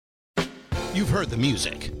You've heard the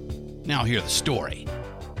music. Now hear the story.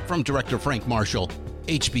 From director Frank Marshall,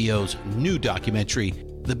 HBO's new documentary,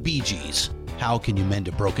 The Bee Gees, How Can You Mend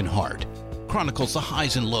a Broken Heart, chronicles the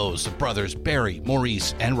highs and lows of brothers Barry,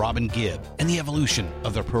 Maurice, and Robin Gibb and the evolution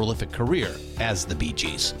of their prolific career as the Bee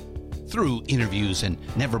Gees. Through interviews and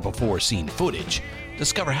never-before-seen footage,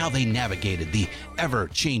 discover how they navigated the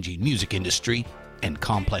ever-changing music industry and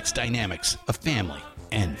complex dynamics of family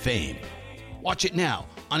and fame. Watch it now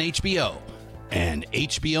on HBO and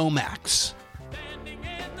HBO Max.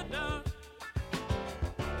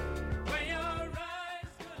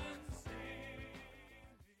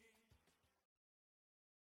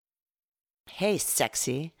 Hey,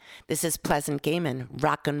 sexy. This is Pleasant Gaiman,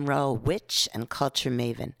 rock and roll witch and culture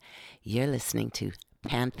maven. You're listening to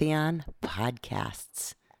Pantheon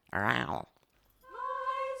Podcasts. Ow.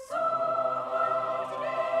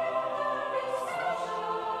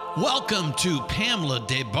 Welcome to Pamela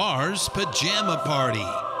Des Barres' Pajama Party,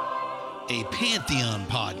 a Pantheon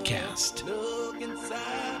podcast.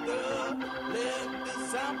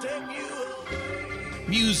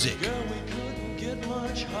 Music,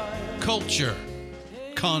 culture,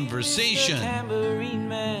 conversation,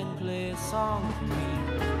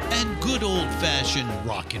 and good old-fashioned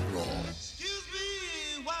rock and roll.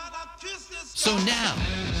 So now,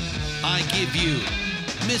 I give you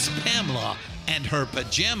Miss Pamela and her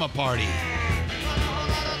Pajama Party.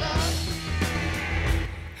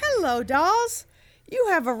 Hello, dolls. You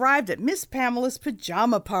have arrived at Miss Pamela's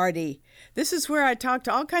Pajama Party. This is where I talk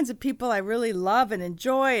to all kinds of people I really love and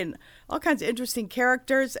enjoy and all kinds of interesting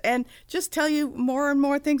characters and just tell you more and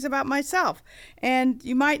more things about myself. And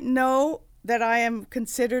you might know that I am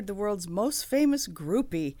considered the world's most famous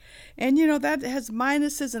groupie. And, you know, that has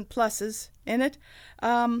minuses and pluses in it.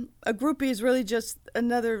 A groupie is really just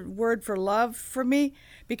another word for love for me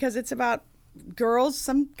because it's about girls,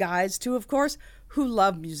 some guys too, of course, who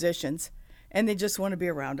love musicians. And they just want to be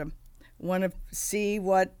around them, want to see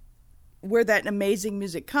where that amazing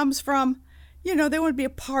music comes from. You know, they want to be a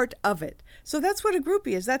part of it. So that's what a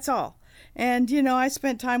groupie is, that's all. And, you know, I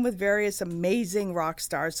spent time with various amazing rock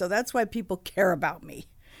stars, so that's why people care about me.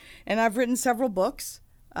 And I've written several books.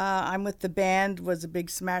 I'm with the band, was a big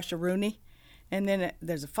smash-a-rooney. And then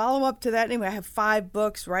there's a follow-up to that. Anyway, I have 5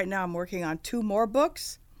 books. Right now I'm working on 2 more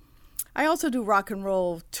books. I also do rock and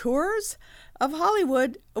roll tours of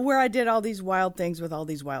Hollywood where I did all these wild things with all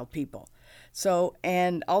these wild people. So,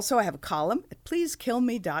 and also I have a column at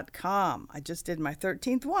pleasekillme.com. I just did my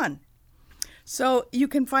 13th one. So you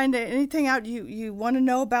can find anything out you want to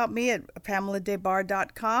know about me at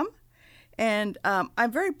pameladesbarres.com. And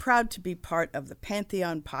I'm very proud to be part of the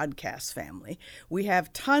Pantheon Podcast family. We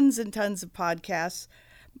have tons and tons of podcasts,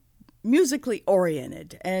 musically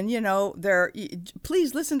oriented. And, you know,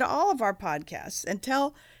 please listen to all of our podcasts and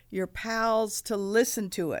tell your pals to listen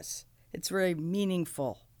to us. It's very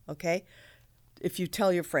meaningful, okay, if you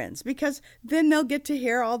tell your friends, because then they'll get to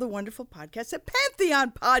hear all the wonderful podcasts at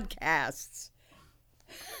Pantheon Podcasts.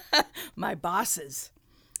 My bosses.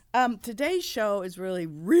 Today's show is really,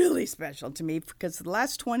 really special to me because the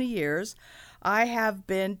last 20 years I have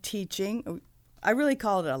been teaching, I really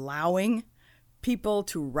call it allowing people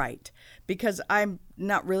to write, because I'm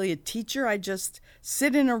not really a teacher. I just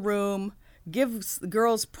sit in a room, give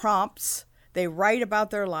girls prompts, they write about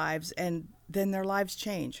their lives, and then their lives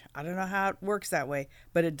change. I don't know how it works that way,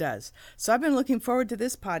 but it does. So I've been looking forward to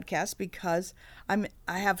this podcast because I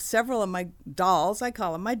have several of my dolls, I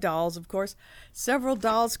call them my dolls, of course, several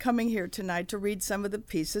dolls coming here tonight to read some of the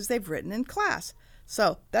pieces they've written in class.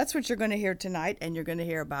 So that's what you're going to hear tonight, and you're going to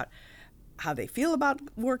hear about how they feel about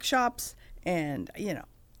workshops and, you know,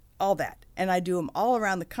 all that. And I do them all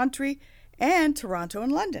around the country and Toronto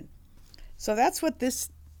and London. So that's what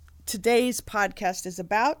today's podcast is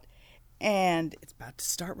about. And it's about to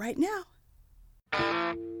start right now.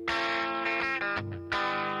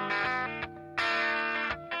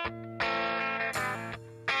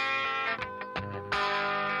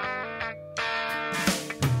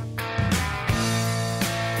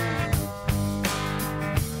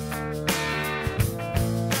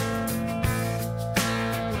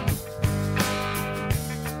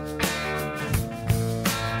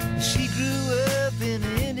 She grew up in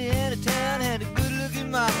an Indiana town, had a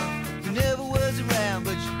good-looking mama. Never was around,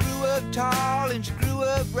 but she grew up tall and she grew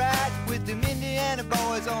up right with them Indiana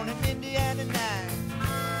boys on an Indiana night.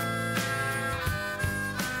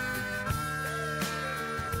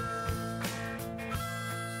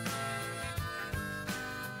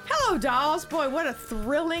 Hello, dolls. Boy, what a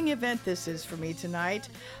thrilling event this is for me tonight.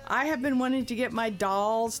 I have been wanting to get my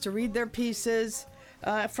dolls to read their pieces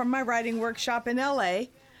from my writing workshop in LA.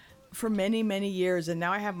 for many, many years, and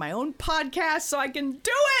now I have my own podcast, so I can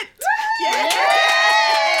do it.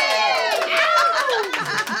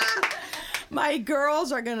 My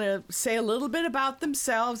girls are going to say a little bit about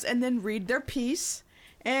themselves and then read their piece.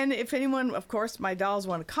 And if anyone, of course, my dolls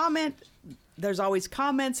want to comment, there's always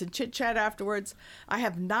comments and chit-chat afterwards. I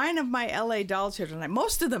have 9 of my LA dolls here tonight.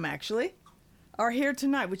 Most of them, actually, are here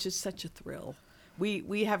tonight, which is such a thrill.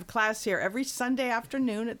 We have class here every Sunday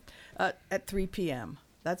afternoon at 3 p.m.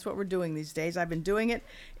 That's what we're doing these days. I've been doing it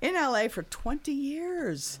in LA for 20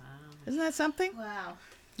 years. Wow. Isn't that something? Wow.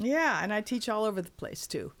 Yeah, and I teach all over the place,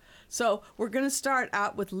 too. So we're going to start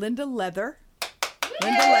out with Linda Leather.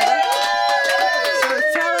 Linda Leather.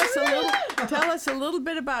 So tell us a little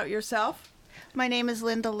bit about yourself. My name is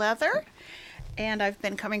Linda Leather, and I've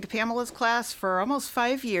been coming to Pamela's class for almost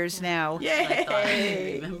 5 years now. Yay!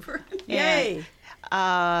 I remember. Yay!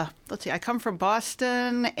 Let's see, I come from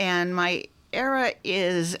Boston, and my era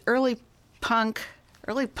is early punk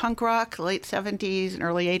rock, late 70s and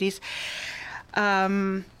early 80s.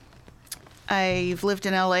 I've lived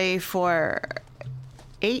in LA for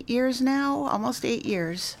 8 years now, almost 8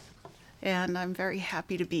 years, and I'm very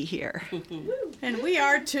happy to be here. And we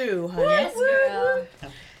are too, honey. Yes, girl.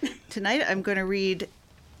 Tonight I'm going to read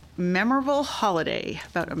Memorable Holiday,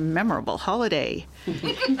 about a memorable holiday.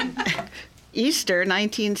 Easter,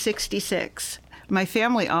 1966. My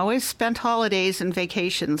family always spent holidays and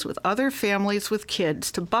vacations with other families with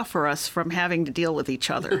kids to buffer us from having to deal with each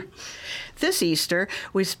other. This Easter,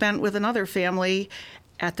 we spent with another family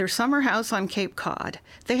at their summer house on Cape Cod.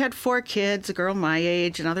 They had 4 kids, a girl my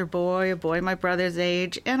age, another boy, a boy my brother's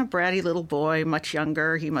age, and a bratty little boy, much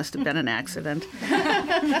younger. He must have been an accident.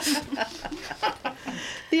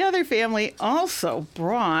 The other family also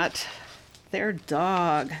brought their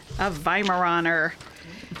dog, a Weimaraner,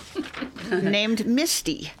 named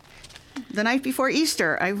Misty. The night before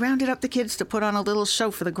Easter, I rounded up the kids to put on a little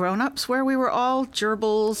show for the grown-ups where we were all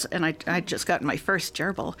gerbils, and I'd just gotten my first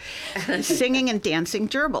gerbil, singing and dancing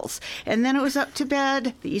gerbils. And then it was up to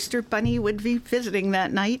bed. The Easter bunny would be visiting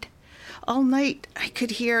that night. All night, I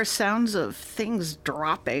could hear sounds of things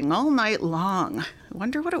dropping all night long. I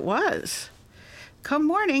wonder what it was. Come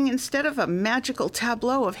morning, instead of a magical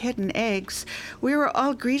tableau of hidden eggs, we were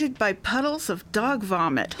all greeted by puddles of dog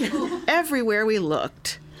vomit everywhere we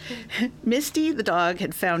looked. Misty, the dog,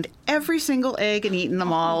 had found every single egg and eaten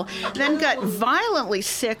them all, then got violently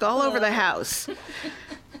sick all over the house.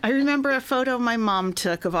 I remember a photo my mom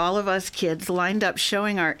took of all of us kids lined up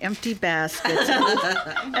showing our empty baskets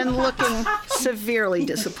and looking severely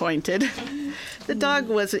disappointed. The dog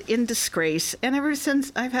was in disgrace, and ever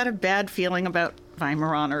since I've had a bad feeling about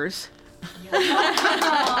Weimaraners.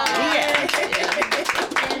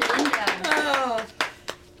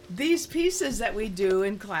 These pieces that we do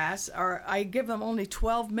in class I give them only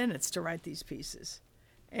 12 minutes to write these pieces.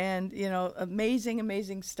 And,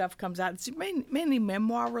 amazing stuff comes out. It's mainly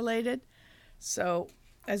memoir related. So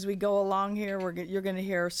as we go along here, you're going to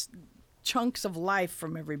hear chunks of life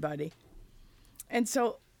from everybody. And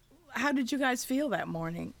so how did you guys feel that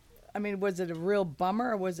morning? I mean, was it a real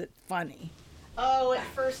bummer or was it funny? Oh, at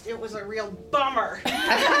first it was a real bummer.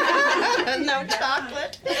 No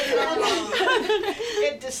chocolate.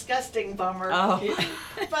 A disgusting bummer. Oh.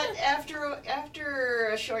 But after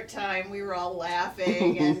a short time, we were all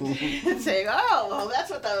laughing and saying, "Oh, well, that's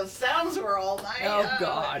what those sounds were all night." Oh,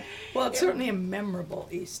 God. Well, it's certainly a memorable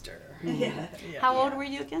Easter. Yeah. How old were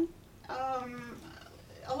you again?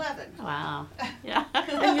 11. Wow. Yeah.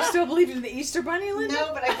 And you still believe in the Easter Bunny, Linda?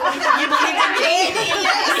 No, but I believe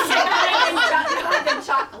in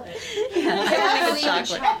chocolate.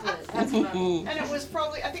 Chocolate. That's right. And it was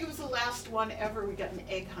probably, I think it was the last one ever we got an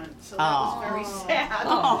egg hunt, so that was very sad.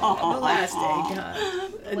 The last egg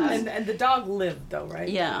hunt. And the dog lived, though, right?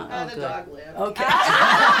 Yeah. The dog lived. Okay.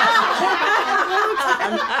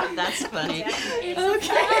 That's funny.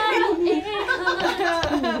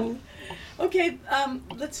 Okay. Okay,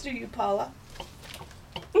 let's do you, Paula.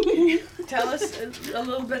 Tell us a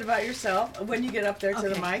little bit about yourself when you get up there to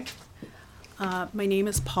the mic. My name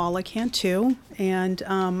is Paula Cantu, and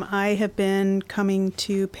I have been coming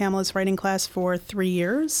to Pamela's writing class for 3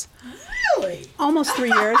 years. Really? Almost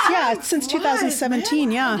 3 years, yeah, since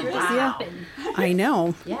 2017, yeah. Wow. I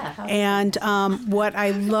know. Yeah. And what I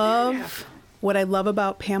love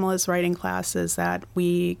about Pamela's writing class is that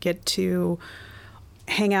we get to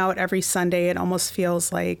hang out every Sunday. It almost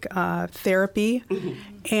feels like therapy.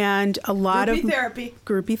 And a lot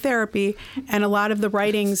groupie therapy. And a lot of the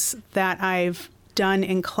writings that I've done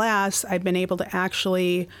in class, I've been able to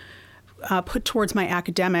actually put towards my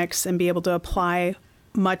academics and be able to apply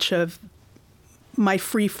much of my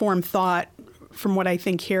free form thought from what I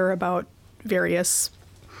think here about various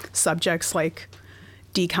subjects like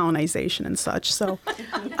decolonization and such. So,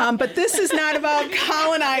 but this is not about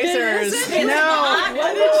colonizers.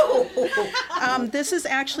 No. This is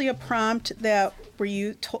actually a prompt that where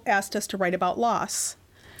you asked us to write about loss.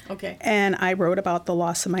 Okay. And I wrote about the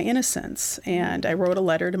loss of my innocence. And I wrote a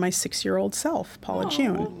letter to my 6-year-old self, Paula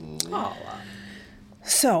June. Paula.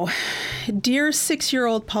 So, dear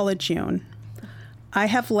 6-year-old Paula June, I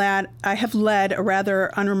have led a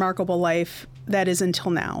rather unremarkable life, that is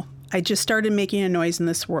until now. I just started making a noise in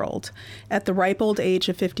this world at the ripe old age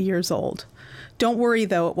of 50 years old. Don't worry,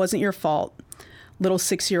 though, it wasn't your fault, little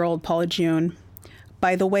 6-year-old Paula June.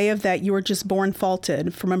 By the way of that, you were just born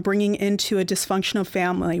faulted from bringing into a dysfunctional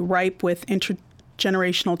family ripe with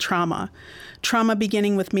intergenerational trauma. Trauma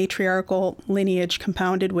beginning with matriarchal lineage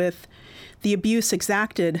compounded with the abuse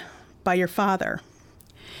exacted by your father.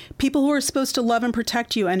 People who were supposed to love and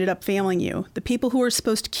protect you ended up failing you. The people who were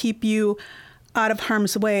supposed to keep you out of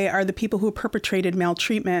harm's way are the people who perpetrated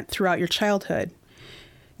maltreatment throughout your childhood.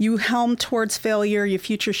 You helmed towards failure, your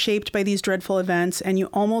future shaped by these dreadful events, and you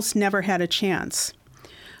almost never had a chance.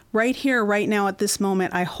 Right here, right now, at this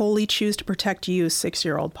moment, I wholly choose to protect you,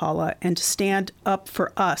 6-year-old Paula, and to stand up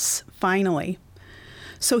for us, finally.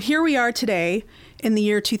 So here we are today in the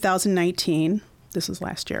year 2019. This was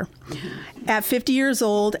last year. At 50 years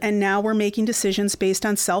old, and now we're making decisions based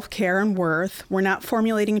on self-care and worth. We're not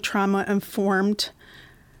formulating trauma-informed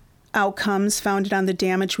outcomes founded on the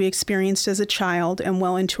damage we experienced as a child and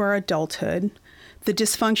well into our adulthood. The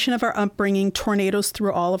dysfunction of our upbringing tornadoes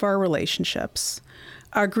through all of our relationships.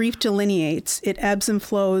 Our grief delineates. It ebbs and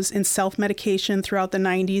flows in self-medication throughout the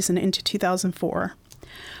 90s and into 2004.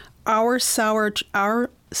 Our sorrow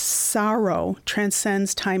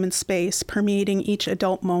transcends time and space, permeating each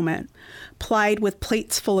adult moment. Plied with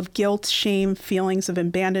plates full of guilt, shame, feelings of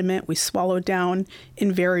abandonment, we swallow down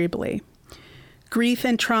invariably. Grief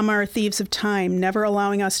and trauma are thieves of time, never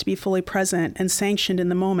allowing us to be fully present and sanctioned in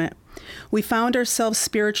the moment. We found ourselves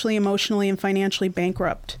spiritually, emotionally, and financially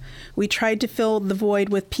bankrupt. We tried to fill the void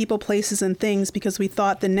with people, places, and things because we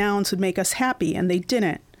thought the nouns would make us happy, and they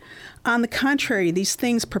didn't. On the contrary, these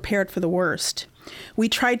things prepared for the worst. We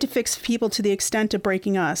tried to fix people to the extent of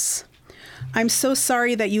breaking us. I'm so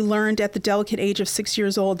sorry that you learned at the delicate age of 6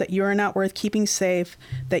 years old that you are not worth keeping safe,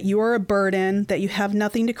 that you are a burden, that you have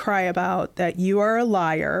nothing to cry about, that you are a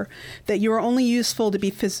liar, that you are only useful to be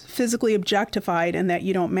physically objectified, and that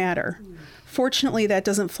you don't matter. Fortunately, that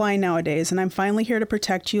doesn't fly nowadays, and I'm finally here to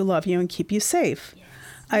protect you, love you, and keep you safe. Yes.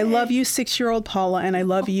 I love you, 6-year-old Paula, and I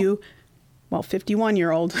love you,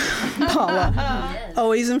 51-year-old Paula. Yes.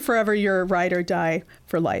 Always and forever your ride or die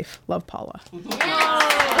for life. Love, Paula.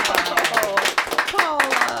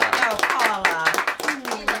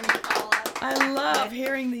 I love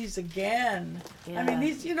hearing these again. Yeah. I mean,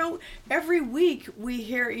 these, every week we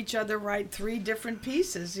hear each other write 3 different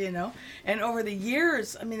pieces, and over the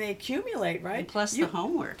years, I mean, they accumulate, right? And plus the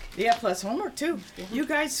homework. Yeah, plus homework, too. Yeah. You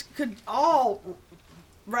guys could all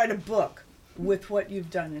write a book with what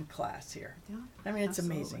you've done in class here. Yeah, I mean, it's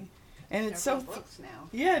amazing. And it's several books now.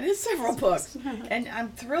 Yeah, it is several books. And I'm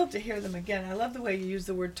thrilled to hear them again. I love the way you use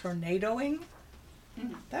the word tornadoing.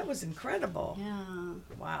 That was incredible. Yeah.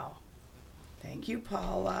 Wow. Thank you,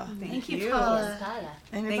 Paula. Thank you, Paula.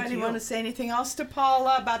 Anybody want to say anything else to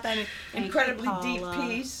Paula about that incredibly deep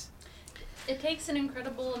piece? It takes an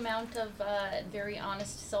incredible amount of very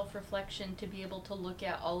honest self-reflection to be able to look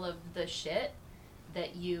at all of the shit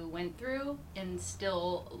that you went through and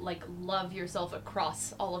still love yourself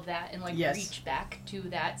across all of that and reach back to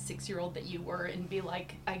that 6-year-old that you were and be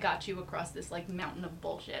like, I got you across this mountain of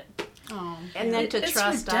bullshit. Oh, and then to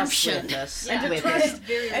trust redemption. us with this. And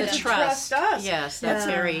to trust us. Yes, that's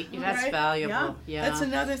that's valuable. Yeah. That's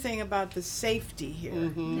another thing about the safety here.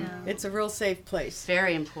 Mm-hmm. Yeah. It's a real safe place.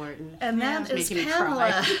 Very important. And that is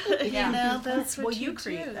Pamela. That's what you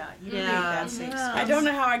create that. You create that safe space. I don't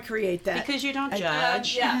know how I create that. Because you don't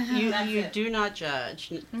judge. You do not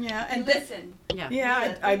judge. Yeah, and listen.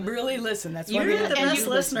 Yeah, I really listen. That's why you're the best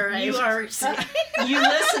listener. You are. You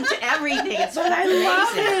listen to everything. It's but I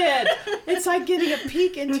love it. It's like getting a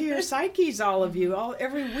peek into your psyches, all of you,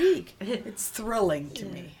 every week. It's thrilling to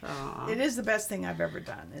me. Aww. It is the best thing I've ever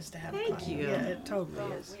done, is to have Thank you. Yeah, it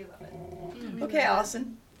totally is. We love it. Okay,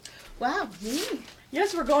 Allison. Wow, me.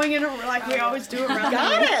 Yes, we're going in like we always do around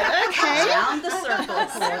Got it. Okay. Around the circle.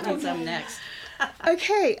 What's up next?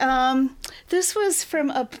 Okay. This was from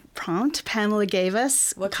a prompt Pamela gave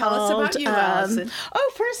us. Well, tell us about you, Allison.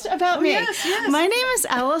 First about me. Yes. My name is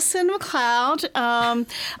Allison McLeod.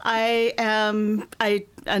 I am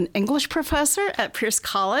an English professor at Pierce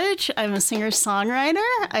College. I'm a singer-songwriter.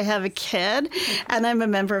 I have a kid, and I'm a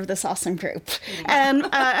member of this awesome group. And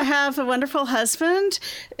I have a wonderful husband,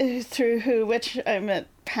 through which I met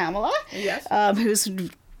Pamela, who's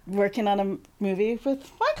working on a movie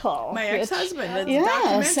with Michael. My ex-husband.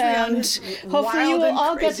 Yes, and hopefully you will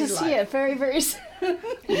all get to life. see it very, very soon.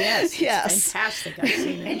 Yes. It's fantastic. I've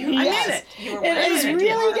seen it. I Yes. did it. You were It is right.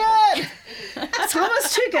 really good. It's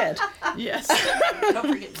almost too good. Yes. Don't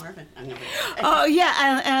forget Marvin. I'm gonna forget. Oh,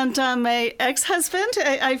 yeah, and my ex-husband,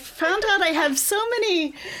 I found out I have so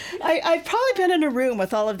many, I've probably been in a room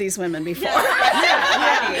with all of these women before.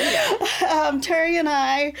 Terry and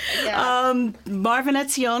I, Marvin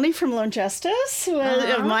Etzioni from Lone Justice,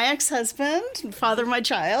 my ex-husband, father of my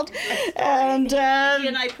child, and He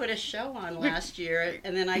and I put a show on last year,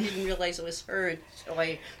 and then I didn't realize it was her, so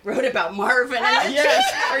I wrote about Marvin. And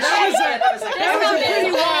That was a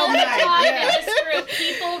pretty wild night. In this group,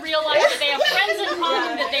 people realize that they have friends in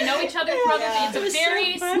common, that they know each other's brothers. It's a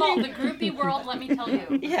very small, the groupie world, let me tell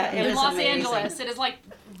you. Yeah, it in was Los amazing. Angeles, it is like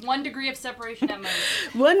 1 degree of separation at most.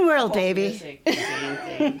 one world, baby, Music, same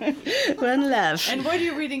thing. one love. And what are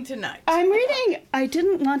you reading tonight? I'm reading, I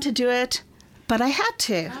didn't want to do it, but I had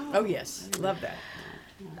to. Oh, yes. Love that.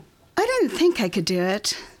 I didn't think I could do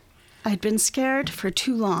it. I'd been scared for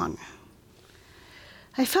too long.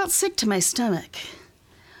 I felt sick to my stomach.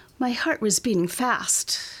 My heart was beating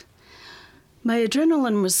fast. My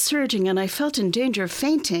adrenaline was surging and I felt in danger of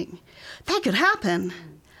fainting. That could happen.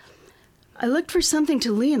 I looked for something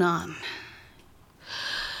to lean on.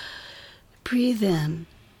 Breathe in.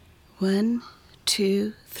 1,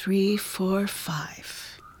 2, 3, 4,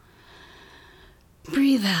 5.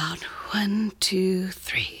 Breathe out. 1, 2,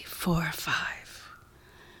 3, 4, 5.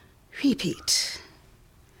 Repeat.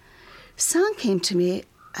 Sound came to me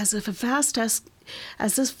as if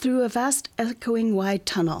through a vast echoing wide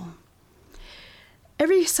tunnel.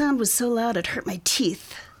 Every sound was so loud it hurt my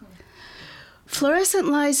teeth. Fluorescent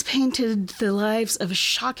lights painted the lives of a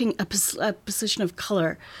shocking opposition of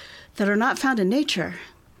color that are not found in nature.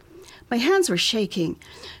 My hands were shaking,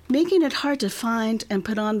 making it hard to find and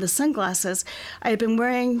put on the sunglasses I had been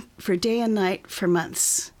wearing for day and night for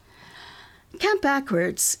months. Count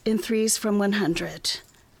backwards in threes from 100.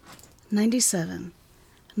 97,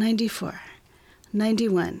 94,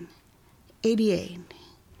 91, 88,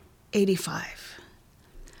 85.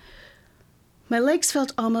 My legs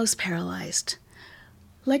felt almost paralyzed,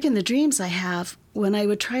 like in the dreams I have when I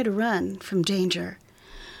would try to run from danger,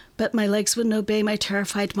 but my legs wouldn't obey my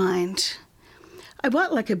terrified mind. I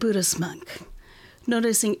walked like a Buddhist monk,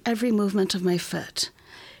 noticing every movement of my foot,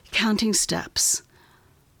 counting steps.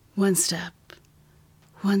 1 step,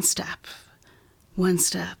 1 step, 1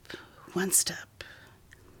 step, 1 step.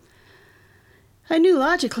 I knew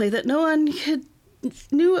logically that no one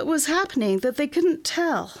knew what was happening, that they couldn't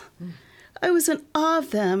tell. I was in awe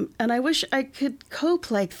of them, and I wish I could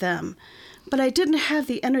cope like them, but I didn't have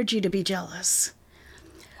the energy to be jealous.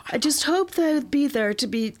 I just hoped they would be there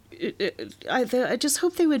I just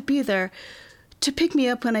hoped they would be there to pick me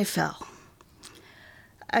up when I fell.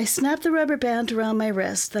 I snapped the rubber band around my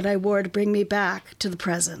wrist that I wore to bring me back to the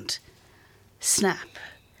present. Snap,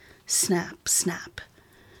 snap, snap.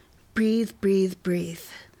 Breathe, breathe, breathe.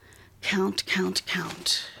 Count, count,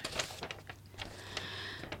 count.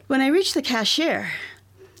 When I reached the cashier,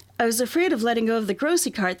 I was afraid of letting go of the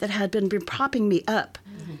grocery cart that had been propping me up.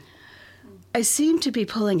 I seemed to be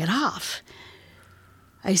pulling it off.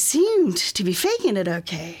 I seemed to be faking it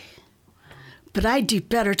okay. But I'd do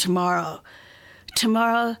better tomorrow.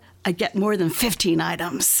 Tomorrow, I'd get more than 15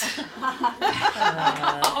 items.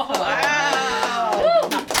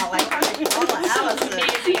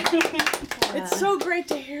 It's so great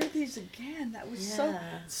to hear these again. That was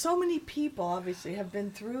so many people obviously have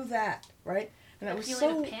been through that, right? And that was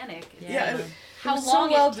feeling so of panic. Yeah, it How was long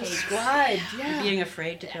so well it takes. described. Yeah, Being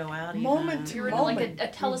afraid to go out. moment to You're in moment. like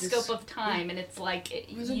a telescope of time, and it's like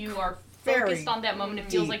was you are very focused on that moment. It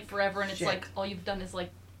feels deep like forever, and it's shit. like all you've done is like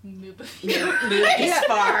move a few. Yeah.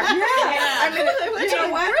 far. I mean, went you to know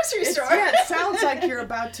the what? grocery It's- store. Yeah, it sounds like you're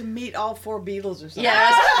about to meet all 4 Beatles or something.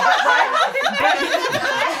 Yes.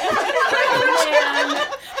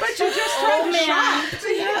 But you're just trying to shop.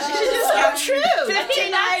 She just got true.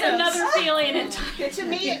 15 that's another feeling entirely. To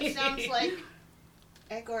me, it sounds like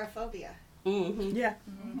agoraphobia. Mm-hmm. Yeah.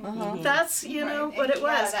 That's, what it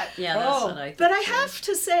was. Yeah, that's what I. But I have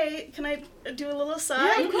to say, can I do a little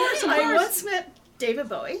aside? Yeah, of course, of I course. once met David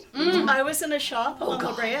Bowie. I was in a shop on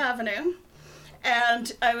La Brea Avenue,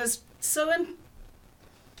 And I was so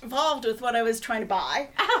involved with what I was trying to buy.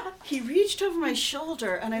 He reached over my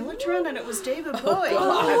shoulder, and I looked around, and it was David Bowie.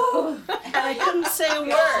 And I couldn't say a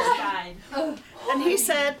word. And he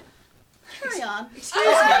said, "Carry on." Excuse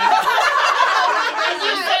me. And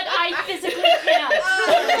you said, "I physically can't."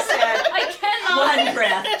 I said, "I cannot." 1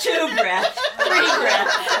 breath, 2 breaths, 3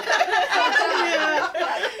 breaths.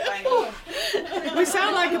 We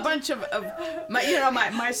sound like a bunch of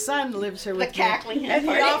my son lives here with me. cackling hen and he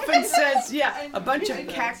party. often says, a bunch of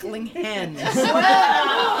cackling hens. he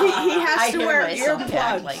has to wear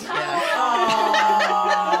earplugs.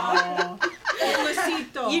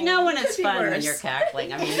 You know when it's fun when you're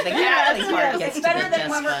cackling. I mean, the cackling part gets to be just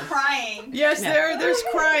fun. crying. Yes, there's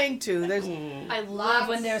crying too. There's I love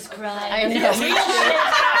when there's crying. I know. Real shit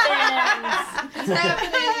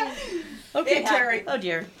happens. okay, Terry. Oh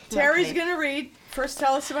dear. Terry's gonna read. First,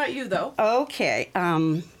 tell us about you, though. Okay.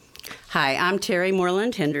 Hi, I'm Terry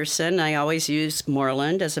Moreland Henderson. I always use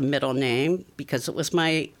Moreland as a middle name because it was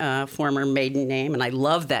my former maiden name, and I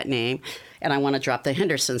love that name. And I want to drop the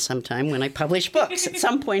Henderson sometime when I publish books at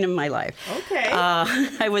some point in my life. Okay.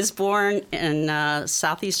 I was born in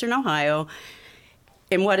southeastern Ohio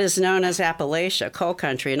in what is known as Appalachia, coal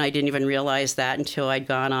country, and I didn't even realize that until I'd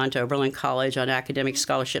gone on to Oberlin College on academic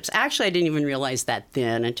scholarships. Actually, I didn't even realize that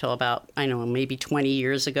then until about, maybe 20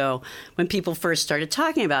 years ago when people first started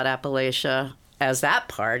talking about Appalachia as that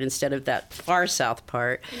part instead of that far south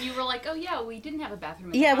part. And you were like, "Oh yeah, we didn't have a bathroom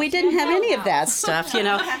in the Yeah, house. we didn't have any of outhouse." that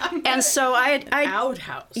stuff, And so I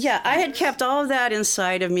Outhouse. yeah, I had kept all of that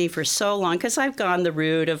inside of me for so long because I've gone the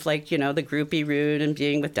route of the groupie route and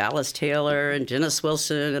being with Dallas Taylor and Dennis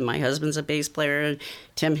Wilson, and my husband's a bass player, and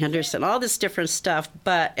Tim Henderson, all this different stuff.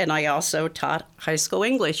 And I also taught high school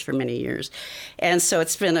English for many years. And so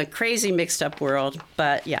it's been a crazy mixed up world.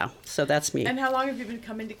 But yeah, so that's me. And how long have you been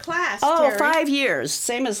coming to class, Oh, Terry? 5 years.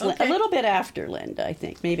 Same as Okay. a little bit after Linda, I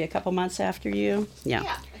think. Maybe a couple months after you. Yeah.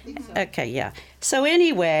 I think so. Okay, yeah. So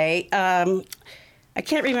anyway, I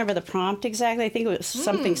can't remember the prompt exactly. I think it was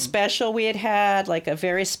something special we had, like a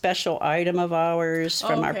very special item of ours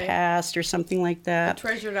from our Okay. past or something like that.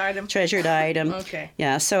 Treasured item. Treasured item. Okay.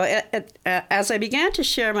 Yeah, so as I began to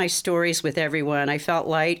share my stories with everyone, I felt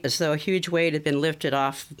light as though a huge weight had been lifted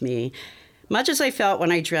off of me. Much as I felt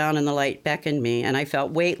when I drowned and the light beckoned me, and I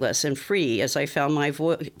felt weightless and free as I found my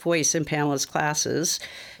voice in Pamela's classes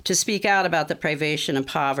to speak out about the privation and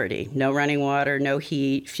poverty. No running water, no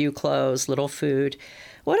heat, few clothes, little food.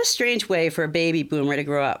 What a strange way for a baby boomer to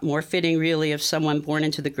grow up, more fitting really of someone born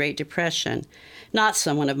into the Great Depression, not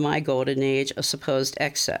someone of my golden age of supposed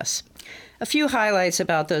excess. A few highlights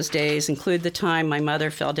about those days include the time my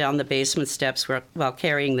mother fell down the basement steps while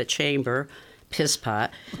carrying the chamber, piss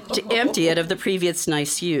pot, to empty it of the previous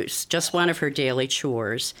night's use, just one of her daily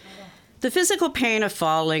chores. The physical pain of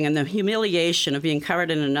falling and the humiliation of being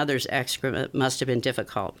covered in another's excrement must have been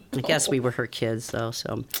difficult. I guess we were her kids, though,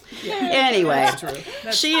 so. Anyway,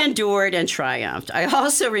 she endured and triumphed. I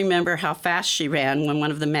also remember how fast she ran when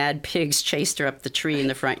one of the mad pigs chased her up the tree in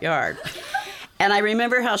the front yard. And I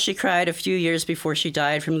remember how she cried a few years before she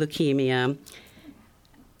died from leukemia,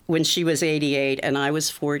 when she was 88 and I was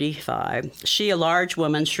 45. She, a large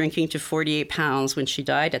woman, shrinking to 48 pounds when she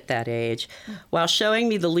died at that age, while showing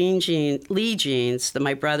me the Lee jeans that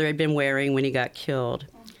my brother had been wearing when he got killed.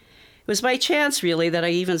 It was by chance, really, that I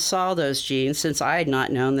even saw those jeans, since I had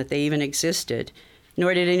not known that they even existed,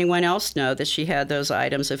 nor did anyone else know that she had those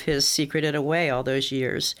items of his secreted away all those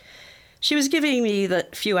years. She was giving me the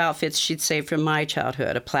few outfits she'd saved from my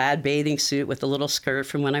childhood, a plaid bathing suit with a little skirt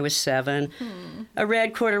from when I was 7, a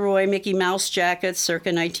red corduroy Mickey Mouse jacket circa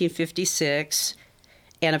 1956,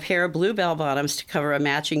 and a pair of blue bell-bottoms to cover a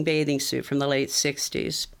matching bathing suit from the late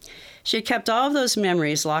 60s. She had kept all of those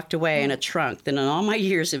memories locked away in a trunk that in all my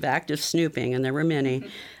years of active snooping, and there were many,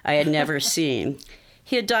 I had never seen.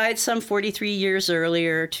 He had died some 43 years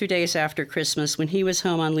earlier, 2 days after Christmas, when he was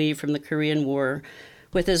home on leave from the Korean War,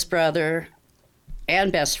 with his brother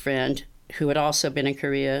and best friend, who had also been in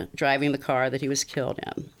Korea, driving the car that he was killed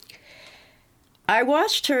in. I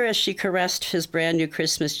watched her as she caressed his brand new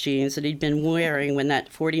Christmas jeans that he'd been wearing when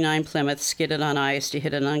that 49 Plymouth skidded on ice to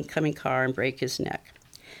hit an oncoming car and break his neck.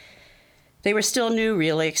 They were still new,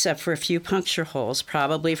 really, except for a few puncture holes,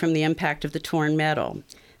 probably from the impact of the torn metal.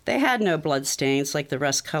 They had no blood stains like the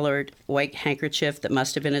rust-colored white handkerchief that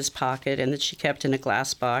must have been in his pocket and that she kept in a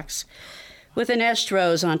glass box, with an etched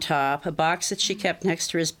rose on top, a box that she kept next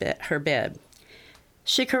to her bed.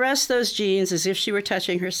 She caressed those jeans as if she were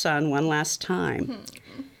touching her son one last time.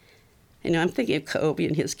 I'm thinking of Kobe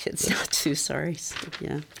and his kids now, too. Sorry. So,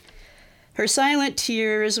 yeah. Her silent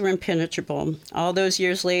tears were impenetrable. All those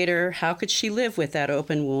years later, how could she live with that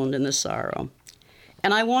open wound and the sorrow?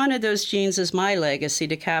 And I wanted those jeans as my legacy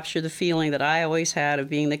to capture the feeling that I always had of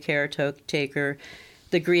being the caretaker,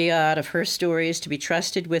 the griot of her stories, to be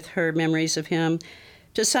trusted with her memories of him,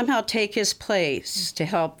 to somehow take his place, to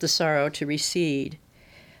help the sorrow to recede.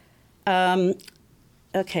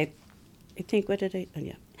 Okay, I think,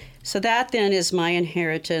 yeah. So that then is my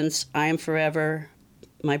inheritance. I am forever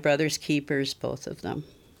my brother's keepers, both of them.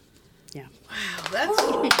 Yeah. Wow, that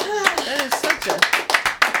is such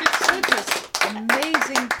an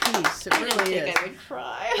amazing piece. It really is. I would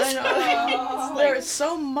cry. I know. There is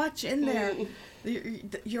so much in there.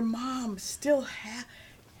 Your mom still held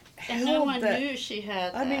And no one that. knew she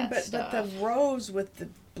had that I mean, but stuff. the rose with the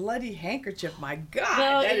bloody handkerchief. My God,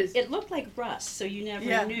 Well, that is. it looked like rust, so you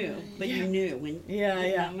never knew, but you knew when. Yeah.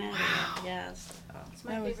 No matter. Wow. Yes. It's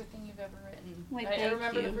my favorite thing you've ever written. Why, I thank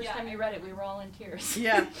remember you. the first time you read it, we were all in tears.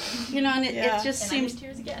 Yeah. You know, and it just And I'm in seems.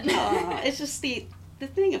 tears again. It's just the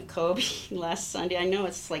thing of Kobe last Sunday. I know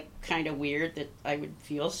it's like kind of weird that I would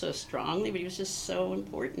feel so strongly, but he was just so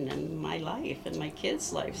important in my life and my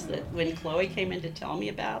kids' lives that when Chloe came in to tell me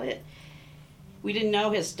about it, we didn't know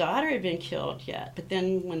his daughter had been killed yet. But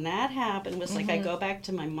then when that happened, it was like I go back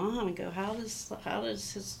to my mom and go, how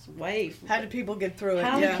does his wife? How do people get through it?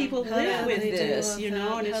 How do people How live do with they deal this? with You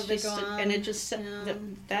know, that? and How it's they just go and it on? just Yeah.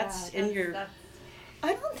 that's in your.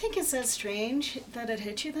 I don't think it's that strange that it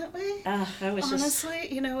hit you that way. I was Honestly,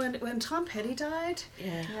 you know, when Tom Petty died,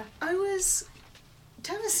 yeah. I was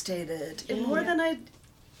devastated Yeah. more than I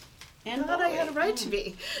And thought I had a right to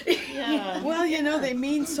be. Yeah. Well, you know, they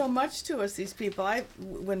mean so much to us, these people.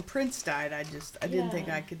 When Prince died, I didn't think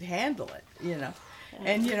I could handle it, you know.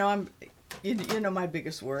 And, you know, you know, my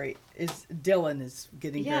biggest worry is Dylan is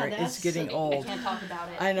getting old. I can't talk about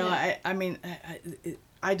it. I know. I mean,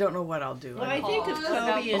 I don't know what I'll do. Well, I think of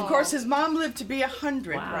Kobe Of course, his mom lived to be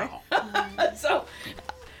 100, Wow. right?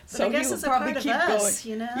 So I he guess will it's a probably part keep of us,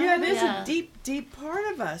 going. you know? Yeah, it is Yeah. a deep, deep part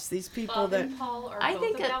of us. These people Bob that and Paul are I both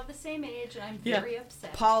think about the same age, and I'm Yeah. very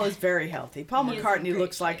upset. Paul is very healthy. Paul He is in McCartney great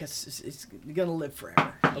looks like shape. he's going to live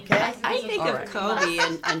forever. Okay. I think All of right. Kobe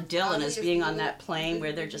and Dylan as being on that plane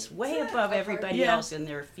where they're just way above everybody Yeah. else in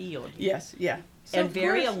their field. Yes. Yeah. So And of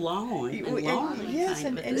very course- alone and And- lonely. yes,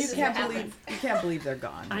 kind of, and at you the can't same believe time. they're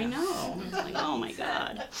gone. I know. It's like, oh my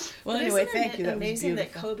God. Well, But anyway, isn't thank it you. That was amazing that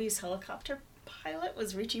beautiful. Kobe's helicopter pilot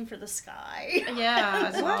was reaching for the sky. Yeah,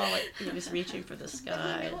 it's all like he was reaching for the But you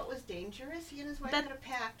sky. knew it was dangerous. He and his wife That- had a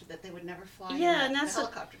pact that they would never fly Yeah, in and the that's a-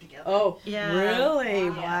 helicopter together. Oh, Yeah. really?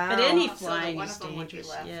 Wow. Wow. But any So that flying one is of them would be dangerous.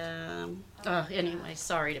 left. Yeah. Anyway,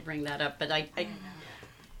 sorry to bring that up, but I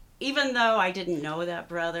even though I didn't know that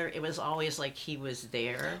brother, it was always like he was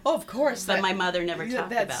there. Oh, of course. But my mother never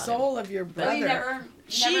talked that about soul of your But- Oh, you brother. never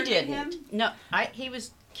She knew didn't. him? No, he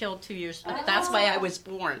was killed 2 years. That's why I was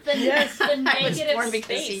born. The, Yes. the I was negative born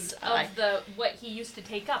because he space died. of what he used to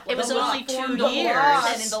take up. It was a lot only 2 formed the years.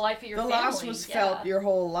 loss- in the life of your The family. loss was felt your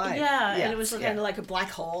whole life. Yeah, and it was Kind of like a black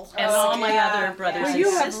hole. and all my other brothers Well, and you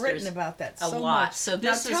sisters. have written about that a so lot. much. So Now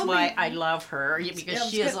this is tell why me- I love her I because was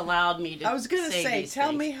she has gonna- allowed me to. I was going to say, these tell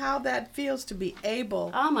things. me how that feels to be able.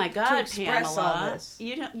 Oh my God, express all Pamela! this.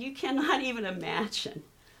 You cannot even imagine.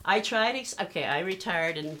 I tried. Okay, I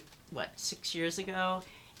retired in 6 years ago,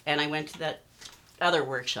 and I went to that other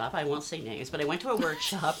workshop. I won't say names, but I went to a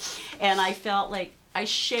workshop, and I felt like I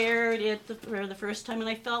shared it for the first time, and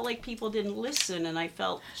I felt like people didn't listen, and I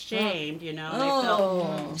felt shamed, you know. And I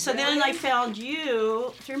felt, so then I found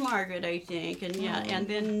you through Margaret, I think, and and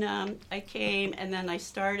then I came, and then I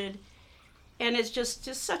started. And it's just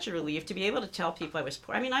such a relief to be able to tell people I was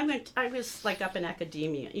poor. I mean, I was like up in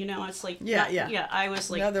academia, you know. It's like Yeah. I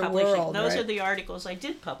was like Another publishing. world, Those right? are the articles I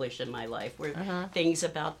did publish in my life were things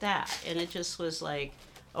about that, and it just was like,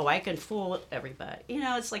 oh, I can fool everybody. You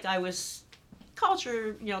know, it's like I was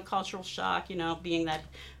cultural shock. You know, being that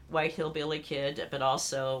white hillbilly kid, but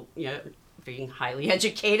also being highly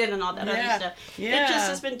educated and all that other stuff. Yeah. It just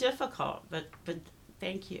has been difficult, but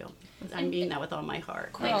thank you. I mean that with all my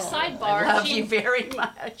heart. Quick I sidebar. love you very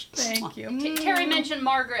much. Thank you. Terry mentioned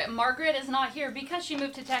Margaret. Margaret is not here because she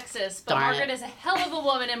moved to Texas, but Darn Margaret it. is a hell of a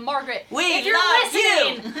woman. And Margaret, We if you're love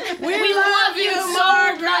listening, We love you so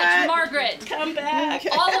Margaret. much, Margaret. Come back.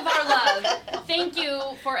 All of our love. Thank you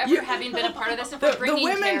for ever having been a part of this and for The bringing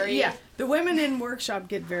women, Terry. the women in workshop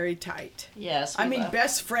get very tight. Yes. I we mean, love-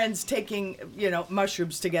 best friends taking,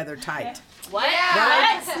 mushrooms together tight. What?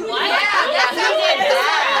 Right? What? Yeah, we did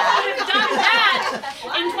that. We've done that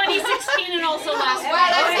in 2016 and also last Wow,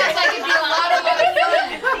 that week. sounds like it'd be a lot of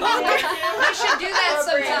fun. We should do that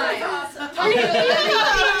sometime.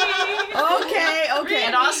 Okay.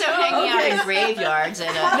 And also hanging out cards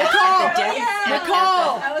at the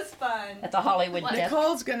Nicole. That was fun. at the Hollywood desk.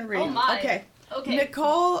 Nicole's going to read. Oh, my. Okay. Okay.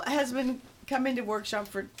 Nicole has been coming to workshop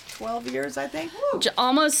for 12 years, I think.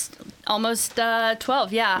 Almost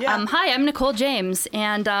 12, yeah. Yeah. Hi, I'm Nicole James,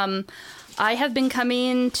 and I have been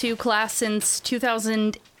coming to class since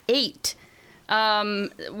 2008,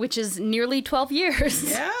 which is nearly 12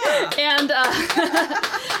 years. Yeah. And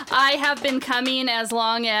I have been coming as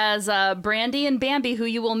long as Brandy and Bambi, who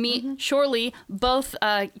you will meet shortly, both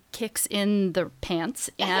kicks in the pants,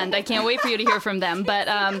 and I can't wait for you to hear from them. But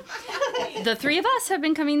the three of us have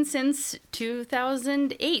been coming since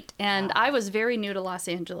 2008, and I was very new to Los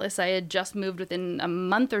Angeles. I had just moved within a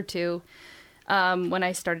month or two when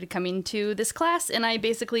I started coming to this class, and I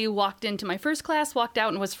basically walked into my first class, walked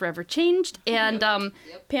out, and was forever changed. And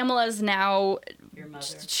Pamela's now,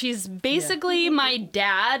 she's basically my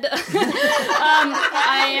dad.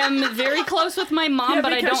 I am very close with my mom,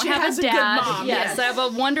 but I because don't she have has a a good dad. mom, Yes, yes. I have a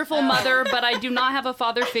wonderful mother, but I do not have a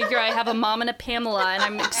father figure. I have a mom and a Pamela, and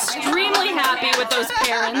I'm extremely happy with those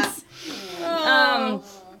parents.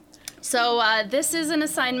 So this is an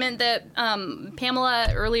assignment that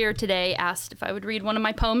Pamela earlier today asked if I would read one of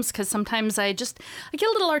my poems, because sometimes I get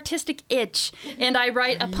a little artistic itch, and I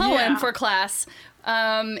write a poem for class.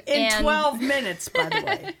 In 12 minutes, by the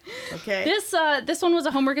way. Okay. This one was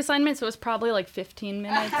a homework assignment, so it was probably like 15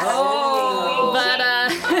 minutes. Oh. But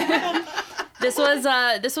this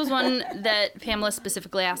was one that Pamela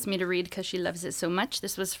specifically asked me to read because she loves it so much.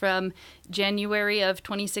 This was from January of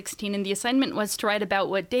 2016, and the assignment was to write about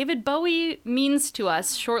what David Bowie means to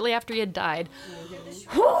us shortly after he had died.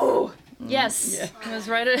 Whew! Yes, it was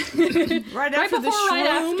right after the before, right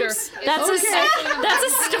after. shrooms? That's a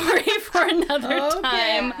story for another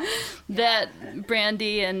time that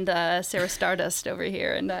Brandy and Sarah Stardust over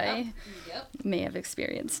here and I may have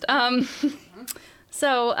experienced.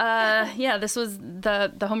 So this was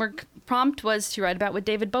the homework prompt was to write about what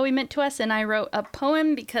David Bowie meant to us, and I wrote a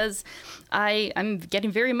poem because I'm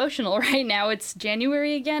getting very emotional right now. It's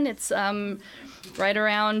January again. It's right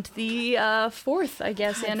around the 4th, I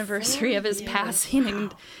guess, anniversary of his passing.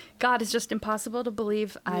 And God, it's just impossible to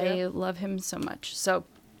believe. I love him so much. So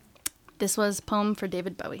this was a poem for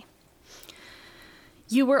David Bowie.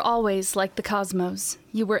 You were always like the cosmos.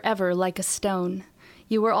 You were ever like a stone.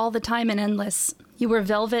 You were all the time and endless. You were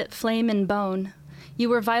velvet, flame, and bone. You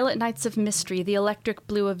were violet nights of mystery, the electric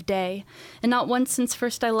blue of day. And not once since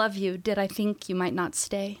first I love you did I think you might not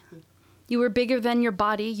stay. You were bigger than your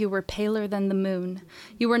body, you were paler than the moon.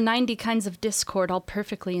 You were 90 kinds of discord, all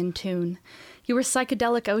perfectly in tune. You were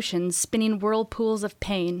psychedelic oceans, spinning whirlpools of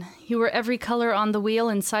pain. You were every color on the wheel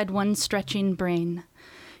inside one stretching brain.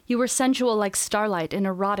 You were sensual like starlight and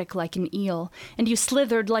erotic like an eel, and you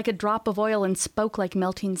slithered like a drop of oil and spoke like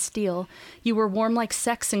melting steel. You were warm like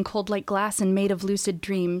sex and cold like glass and made of lucid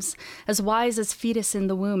dreams, as wise as fetus in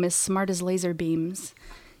the womb, as smart as laser beams.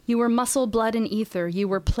 You were muscle, blood, and ether. You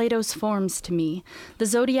were Plato's forms to me. The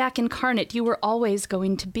zodiac incarnate you were always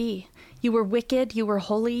going to be. You were wicked, you were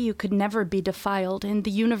holy, you could never be defiled, and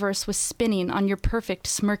the universe was spinning on your perfect,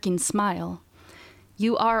 smirking smile.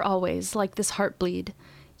 You are always like this heartbleed.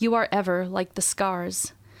 You are ever like the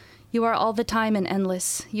scars. You are all the time and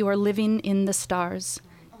endless. You are living in the stars.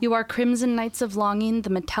 You are crimson nights of longing, the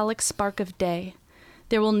metallic spark of day.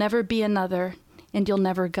 There will never be another, and you'll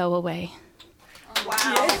never go away.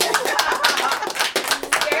 Wow.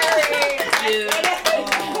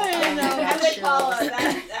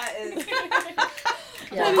 That is.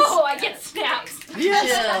 Yes. Oh, I get snaps.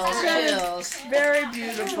 Chills. Very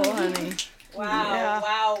beautiful, honey. Wow, Yeah.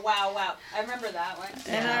 wow. I remember that one.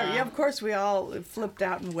 And of course, we all flipped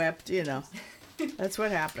out and wept, That's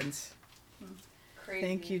what happens. Crazy.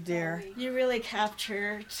 Thank you, dear. You really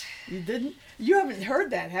captured. You didn't? You haven't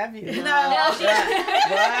heard that, have you? No.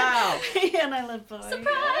 Wow. And I love Bowie.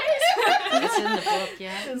 It's in the book,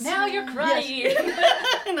 yeah. Now you're crying.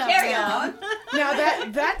 Carry on. Now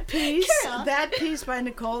that piece by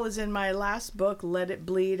Nicole is in my last book, Let It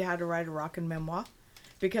Bleed: How to Write a Rockin' Memoir,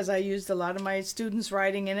 because I used a lot of my students'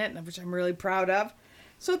 writing in it, which I'm really proud of.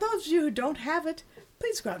 So those of you who don't have it,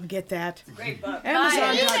 please go out and get that. Great book.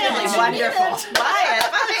 Amazon.com. Wonderful. Buy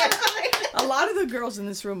it. A lot of the girls in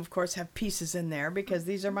this room, of course, have pieces in there because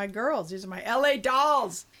these are my girls. These are my LA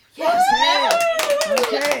dolls. Yes.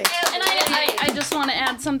 Okay. And I just want to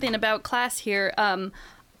add something about class here.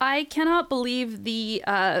 I cannot believe the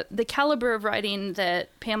caliber of writing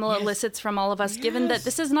that Pamela elicits from all of us, given that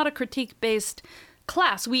this is not a critique-based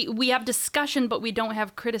class. We have discussion, but we don't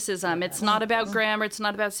have criticism. It's not about grammar. It's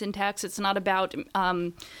not about syntax. It's not about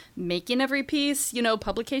making every piece,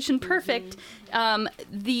 publication perfect.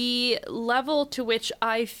 The level to which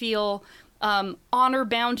I feel honor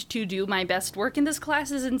bound to do my best work in this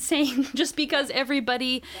class is insane just because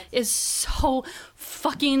everybody is so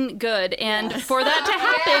fucking good. And for that to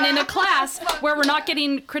happen in a class where we're not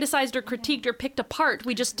getting criticized or critiqued or picked apart,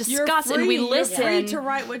 we just discuss and we listen. You're free to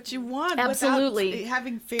write what you want Absolutely. without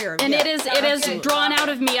having fear. And it has drawn out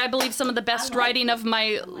of me, I believe, some of the best writing of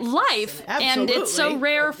my life. And it's so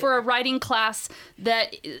rare for a writing class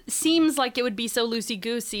that seems like it would be so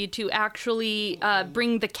loosey-goosey to actually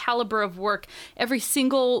bring the caliber of work. Every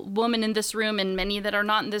single woman in this room and many that are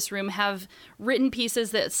not in this room have written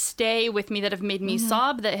pieces that stay with me, that have made me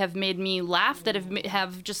sob, that have made me laugh, that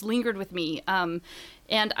have just lingered with me. And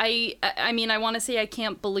I mean, I want to say I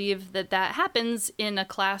can't believe that happens in a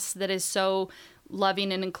class that is so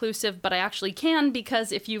loving and inclusive, but I actually can,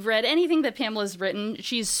 because if you've read anything that Pamela's written,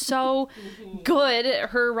 she's so good.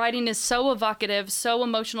 Her writing is so evocative, so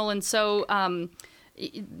emotional, and so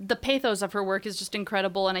the pathos of her work is just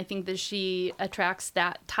incredible, and I think that she attracts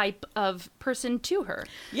that type of person to her.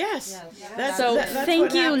 Yes. That's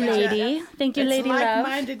thank you, lady. Thank you, lady love.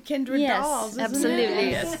 Like-minded kindred dolls, isn't absolutely.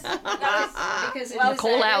 it? Yes. Because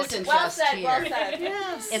Call out. Well said, well said.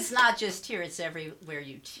 Yes. It's not just here, it's everywhere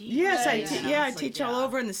you teach. Yes, I It's teach like, all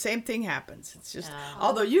over, and the same thing happens. It's just,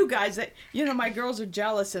 although you guys, my girls are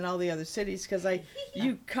jealous in all the other cities because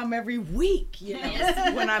you come every week,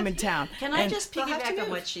 when I'm in town. Can I just piggyback on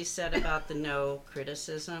what she said about the no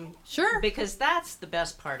criticism? Sure. Because that's the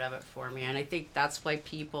best part of it for me, and I think that's why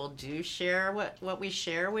people do share what we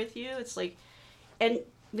share with you. It's like, and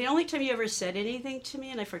the only time you ever said anything to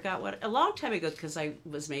me, and I forgot what, a long time ago, because I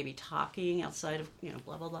was maybe talking outside of,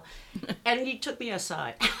 blah, blah, blah, and you took me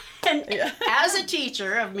aside. And as a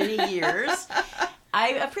teacher of many years,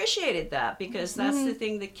 I appreciated that, because that's the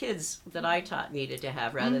thing the kids that I taught needed to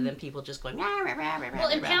have, rather than people just going, rah, rah, rah, rah, Well,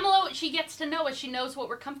 and rah. Pamela, she gets to know us. She knows what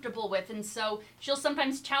we're comfortable with, and so she'll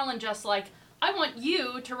sometimes challenge us, like, I want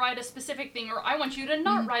you to write a specific thing, or I want you to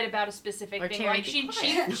not write about a specific thing. Like she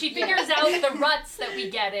figures out the ruts that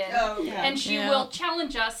we get in, and she will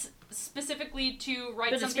challenge us specifically to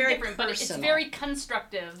write something different. But it's very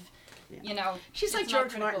constructive, She's like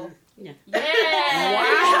George Martin. Yeah. Yeah.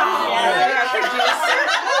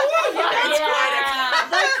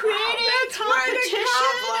 The creative competition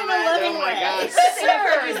in a loving way.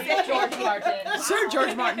 Sir George Martin. Sir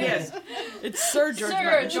George Martin, yes. It's Sir George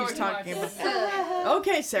Martin she's talking about.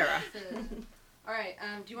 Okay, Sarah. All right.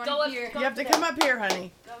 Do you want to hear? You have to come up here,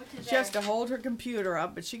 honey. She has to hold her computer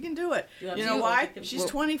up, but she can do it. You know why? She's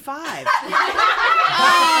 25.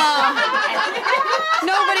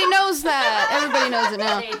 Nobody knows that. Everybody knows it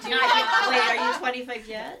now. Wait, are you 25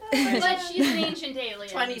 yet? But she's an ancient alien.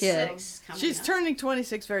 26. She's turning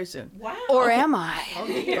 26 very soon. Wow. Or am I?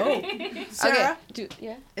 Oh. Sarah,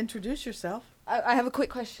 Okay. introduce yourself. I have a quick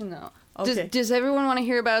question, though. Okay. Does everyone want to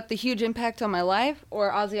hear about the huge impact on my life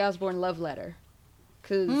or Ozzy Osbourne love letter?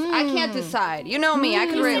 Because I can't decide. You know me. I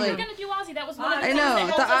can You said really. you were gonna do Ozzy. That was one of the I things know.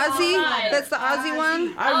 that The helped us Ozzy? survive. That's the Ozzy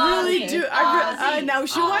one? I really do. I Ozzy. know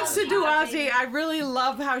she wants to do Ozzy. I really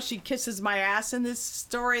love how she kisses my ass in this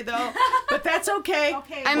story, though. But that's okay.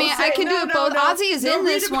 I mean, I can do it both. Ozzy is in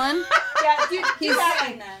this one. Yeah, do that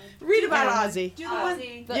one then. Read about Ozzy. Do the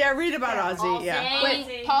Ozzy. Yeah, read about Ozzy. Yeah.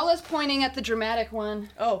 Wait, Paula's pointing at the dramatic one.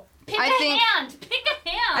 Oh. Pick I a think- hand. Pick a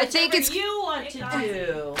hand. I think it's you want to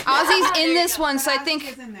do. Ozzy's in this one, so I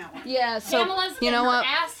think. in that one. Yeah, so Pamela's you know getting her what?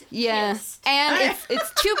 ass Yeah, kissed. and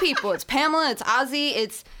it's two people. It's Pamela. It's Ozzy.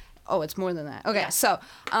 It's more than that. Okay, so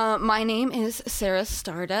my name is Sarah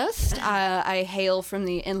Stardust. I hail from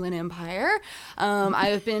the Inland Empire.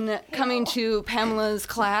 I've been coming to Pamela's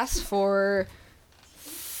class for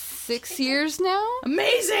 6 years now.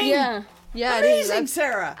 Amazing. Yeah, Amazing, it is.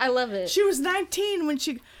 Sarah. I love it. She was 19 when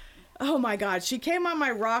she. Oh my God! She came on my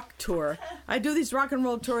rock tour. I do these rock and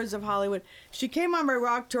roll tours of Hollywood. She came on my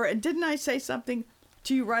rock tour, and didn't I say something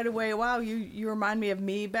to you right away? Wow, you remind me of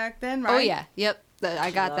me back then, right? Oh yeah, yep. I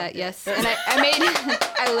got that. Yes, and I made.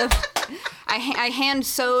 I hand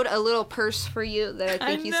sewed a little purse for you that I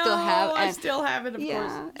think you still have. I still have it, of course.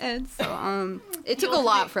 Yeah, and so it took a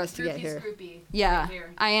lot for us to get here. Scroopy. Yeah,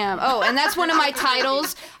 I am. Oh, and that's one of my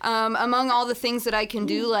titles. Among all the things that I can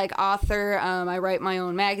do, like author, I write my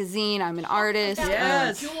own magazine. I'm an artist.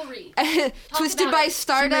 Yes. Jewelry. Twisted by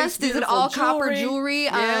Stardust. Is it all beautiful copper jewelry?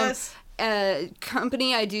 Yes.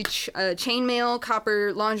 Company, I do chainmail,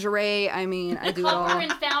 copper lingerie. I mean, I do it all. Copper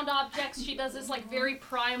and found objects. She does this like very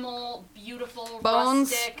primal, beautiful,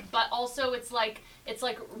 Bones. rustic, but also it's like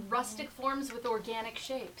rustic forms with organic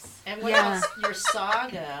shapes. And what Yeah. else? Your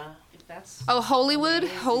saga. Hollywood.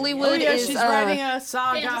 Hollywood Oh, yeah, is she's writing a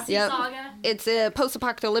saga. Fantasy saga. It's a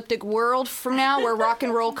post-apocalyptic world from now where rock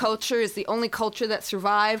and roll culture is the only culture that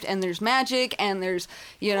survived, and there's magic, and there's,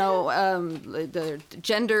 the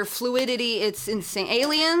gender fluidity. It's insane.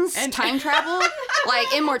 Aliens, and time travel, like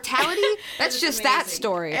immortality. That's just that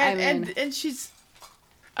story. And she's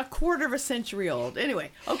a quarter of a century old. Anyway,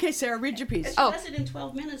 okay, Sarah, read your piece. She does it in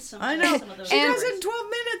 12 minutes. I know. Some of those She does stories. it in 12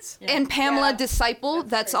 minutes. Yeah. And Pamela Disciple.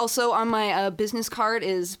 That's also on my business card.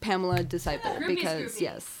 Is Pamela Disciple because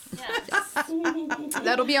yes.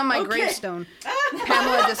 That'll be on my gravestone.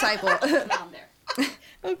 Pamela Disciple.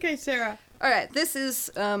 Okay, Sarah. All right, this is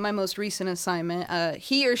my most recent assignment.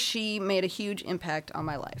 He or she made a huge impact on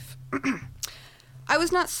my life. I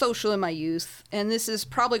was not social in my youth, and this is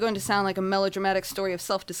probably going to sound like a melodramatic story of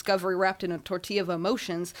self-discovery wrapped in a tortilla of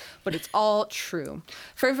emotions, but it's all true.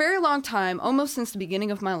 For a very long time, almost since the beginning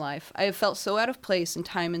of my life, I have felt so out of place in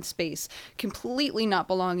time and space, completely not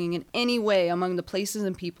belonging in any way among the places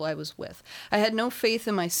and people I was with. I had no faith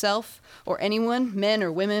in myself or anyone, men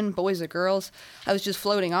or women, boys or girls. I was just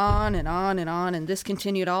floating on and on and on, and this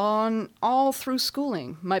continued on all through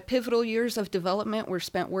schooling. My pivotal years of development were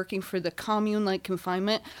spent working for the commune-like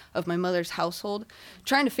confinement of my mother's household,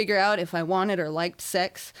 trying to figure out if I wanted or liked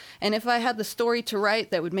sex, and if I had the story to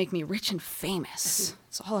write that would make me rich and famous.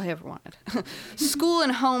 That's all I ever wanted. School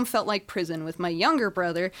and home felt like prison, with my younger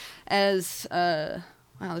brother as, wow,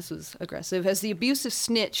 this was aggressive, as the abusive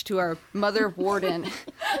snitch to our mother warden.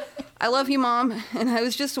 I love you, Mom, and I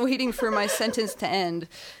was just waiting for my sentence to end.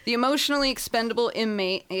 The emotionally expendable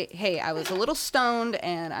inmate, hey, I was a little stoned,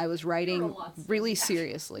 and I was writing really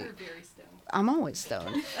seriously. You're very stoned. I'm always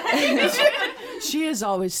stoned. She is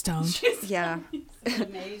always stoned. Yeah.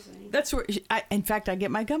 Amazing. That's where, in fact, I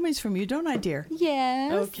get my gummies from you, don't I, dear?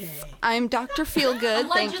 Yes. Okay. I'm Dr. Feelgood,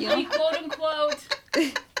 thank Allegedly, you. quote unquote.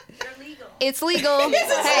 It's legal.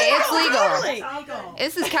 Hey, it's legal. Legal.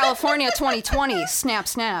 This is California 2020. Snap,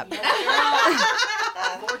 snap. For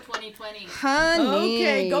 2020. Honey.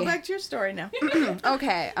 Okay, go back to your story now.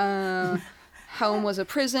 Okay. Home was a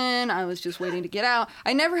prison. I was just waiting to get out.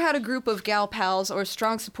 I never had a group of gal pals or a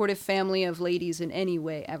strong supportive family of ladies in any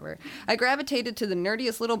way ever. I gravitated to the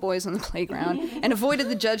nerdiest little boys on the playground and avoided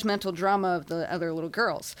the judgmental drama of the other little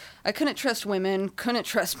girls. I couldn't trust women, couldn't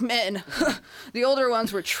trust men. The older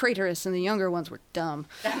ones were traitorous and the younger ones were dumb.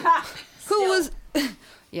 Who was...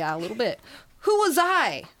 Yeah, a little bit. Who was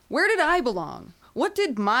I? Where did I belong? What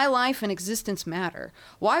did my life and existence matter?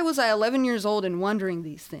 Why was I 11 years old and wondering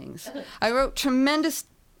these things? I wrote tremendous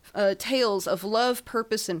tales of love,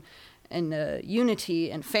 purpose, and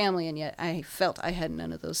unity and family, and yet I felt I had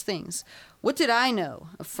none of those things. What did I know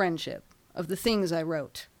of friendship, of the things I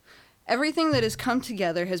wrote? Everything that has come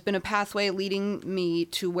together has been a pathway leading me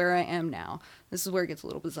to where I am now. This is where it gets a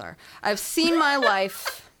little bizarre. I've seen my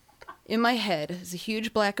life... in my head is a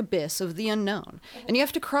huge black abyss of the unknown. And you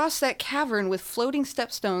have to cross that cavern with floating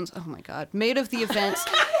stepstones, oh my God, made of the events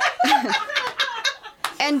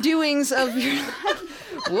and doings of your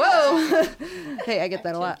life. Whoa. Hey, I get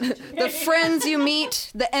that a lot. The friends you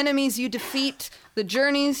meet, the enemies you defeat, the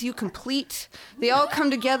journeys you complete, they all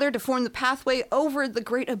come together to form the pathway over the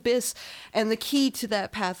great abyss. And the key to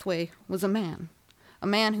that pathway was a man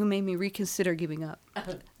who made me reconsider giving up.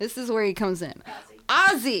 This is where he comes in.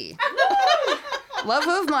 Ozzy! Love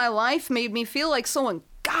of my life made me feel like someone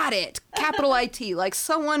got it, capital IT, like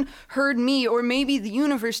someone heard me, or maybe the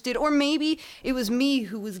universe did, or maybe it was me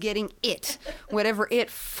who was getting it, whatever it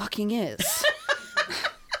fucking is.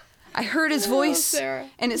 I heard his voice,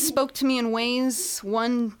 and it spoke to me in ways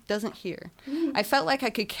one doesn't hear. I felt like I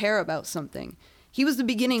could care about something. He was the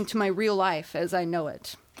beginning to my real life as I know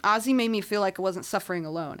it. Ozzy made me feel like I wasn't suffering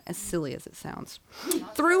alone, as silly as it sounds.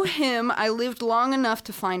 Through him, I lived long enough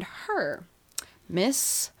to find her,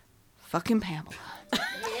 Miss fucking Pamela.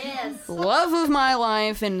 Yes. Love of my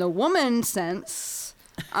life in the woman sense.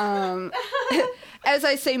 As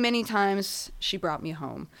I say many times, she brought me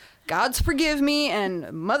home. Gods forgive me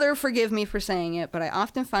and mother forgive me for saying it, but I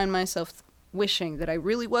often find myself wishing that I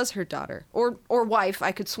really was her daughter or wife.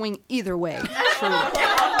 I could swing either way. Truly.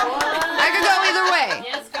 I could go either way.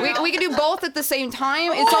 Yes, we could do both at the same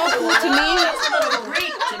time. It's all cool to me. That's a little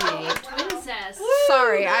Greek to me. Twincest.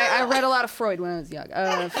 Sorry, I read a lot of Freud when I was young.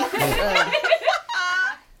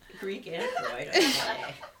 Greek and Freud.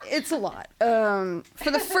 Okay. It's a lot.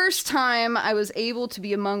 For the first time, I was able to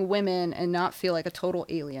be among women and not feel like a total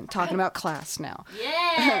alien. Talking about class now.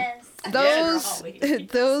 Yes.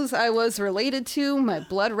 Those I was related to, my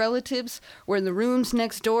blood relatives, were in the rooms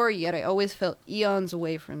next door, yet I always felt eons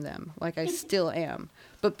away from them, like I still am.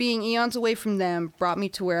 but being eons away from them brought me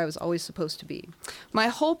to where I was always supposed to be. My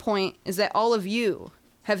whole point is that all of you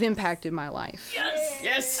have impacted my life.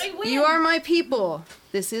 Yes. You are my people.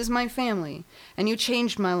 This is my family, and you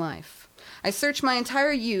changed my life. I searched my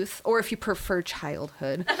entire youth, or if you prefer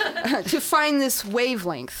childhood, to find this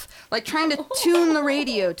wavelength, like trying to tune the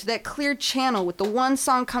radio to that clear channel with the one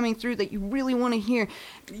song coming through that you really want to hear.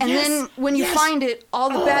 And then when you find it, all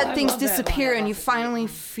the bad things disappear and you finally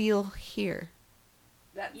feel here.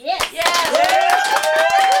 Yes.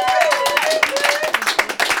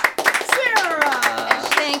 Sarah.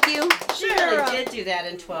 Thank you. She really did do that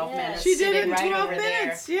in 12 minutes. She did it in right 12 over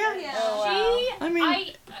minutes. There. Yeah.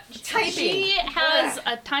 She has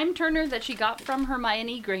a time turner that she got from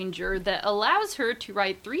Hermione Granger that allows her to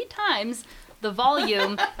write 3 times the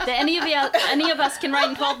volume that any of us can write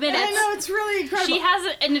in 12 minutes. I know, it's really incredible. She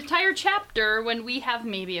has an entire chapter when we have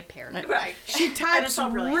maybe a paragraph. Right. She types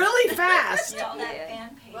really fast.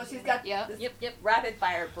 Well, she's got Yep. rapid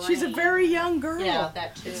fire brain. She's a very young girl. Yeah,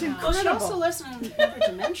 that too. It's Well, incredible. she also lives in another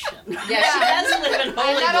dimension. Yeah, she does live in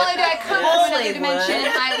Hollywood. Not only do I come from another Hollywood. dimension,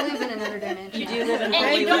 I live in another dimension. You do live in And you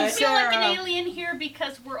Hollywood. don't feel like an Sarah. alien here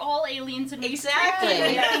because we're all aliens and we Exactly.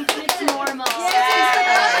 think that it's normal.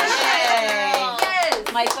 Yes.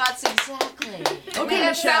 My thoughts exactly. Okay, We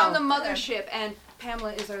have Michelle. found the mothership, and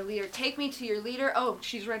Pamela is our leader. Take me to your leader. Oh,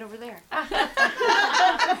 she's right over there. Take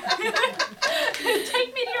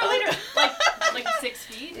me to your leader. Like 6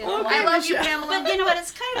 feet. Okay, I love you, Michelle. Pamela. But you know what?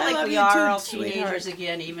 It's kind I of like love we you are too, all sweetheart. teenagers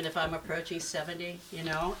again, even if I'm approaching 70. You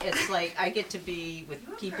know, it's like I get to be with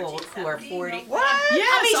people who are 40. What? Yes,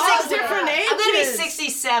 I'll be all 60 different ages. I'm going to be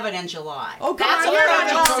 67 in July. Oh, God, That's you're what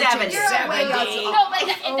not I'm approaching 70. 70. No, but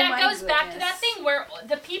that Oh my goes back to goodness. that thing where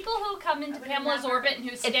the people who come into Pamela's orbit and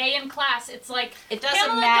who stay in class, it's like It doesn't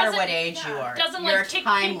Pamela matter what age you are. Doesn't You're like kick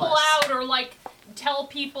timeless. people out or like tell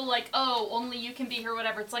people like, oh, only you can be here,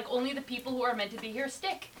 whatever. It's like only the people who are meant to be here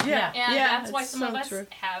stick. Yeah. And Yeah, that's why it's some so of us true.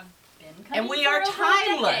 have been coming And we for are over a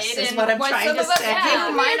timeless, decade, is and what I'm why trying some to of us say.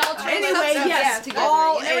 have. Mine all turns Anyway, out yes, together.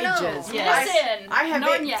 all You never know. ages. Yeah. Listen, I have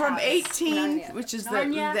Narnia from House. 18, Narnia. which is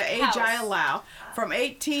Narnia the age I House. allow, from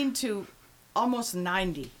 18 to almost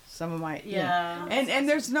 90. Some of my Yeah. and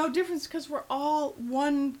there's no difference because we're all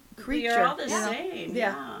one creature. We are all the you know? same.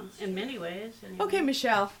 Yeah. In many ways. Anyway. Okay,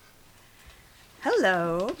 Michelle,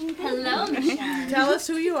 Hello. Hello, Michelle. tell us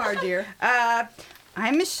who you are, dear.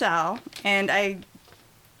 I'm Michelle, and I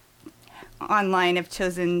online have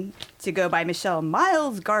chosen to go by Michelle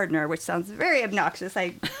Miles Gardner, which sounds very obnoxious.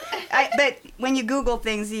 But when you Google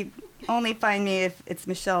things, you only find me if it's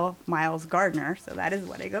Michelle Miles Gardner, so that is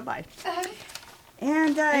what I go by.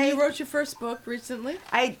 And And you wrote your first book recently.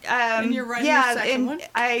 and you're writing your second one?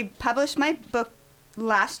 I published my book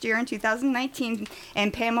last year in 2019,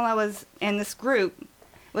 and Pamela was in this group.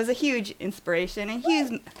 Was a huge inspiration and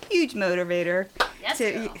huge motivator Yes,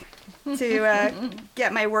 to girl.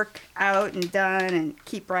 get my work out and done and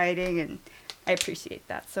keep writing, and I appreciate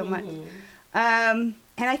that so much. And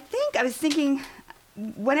I think I was thinking,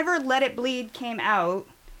 whenever Let It Bleed came out,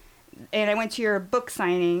 and I went to your book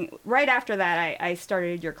signing, right after that I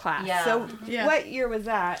started your class. Yeah. So Yeah. what year was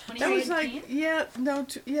that? That was 2017? like yeah.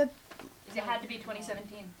 It had to be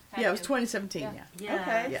 2017. Yeah, it was 2017. Yeah. Yeah.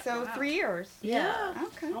 Okay, Yeah. so 3 years. Yeah.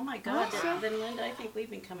 Okay. Oh my God. Then Linda, I think we've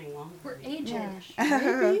been coming longer. We're ages.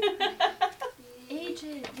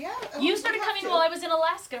 Ages. Yeah. You started coming while I was in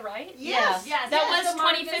Alaska, right? Yes. Yeah, that was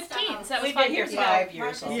 2015. So that was We've 5 been here years ago. 5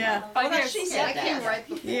 years. Yeah. 5 years. She said I came that. right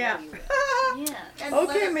before Yeah. you. Yeah. And Okay,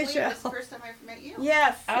 Let It Bleed Michelle. was the first time I ever met you.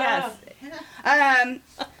 Yes, yes.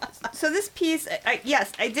 So this piece, I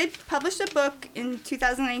did publish a book in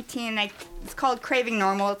 2019. It's called Craving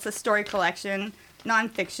Normal. It's a story collection,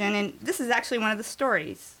 nonfiction, and this is actually one of the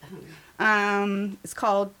stories. It's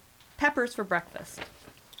called Peppers for Breakfast.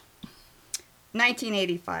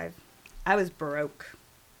 1985. I was broke.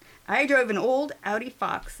 I drove an old Audi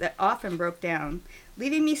Fox that often broke down,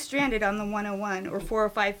 leaving me stranded on the 101 or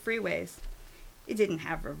 405 freeways. It didn't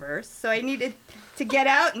have reverse, so I needed to get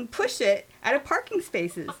out and push it out of parking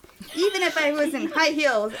spaces, even if I was in high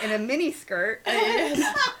heels and a mini skirt.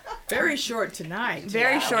 Very short tonight.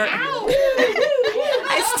 Very short.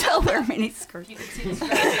 I still wear mini skirts. You can see the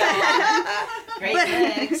Great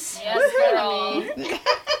legs. Yes, girl.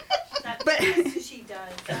 But She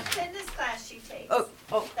does. That fitness class she takes. Oh.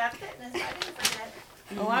 That fitness, I didn't forget.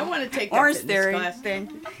 Oh, I want to take that Orange fitness Theory. class.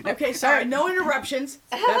 Thank you. Okay, sorry. No interruptions.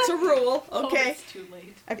 That's a rule. Okay. It's too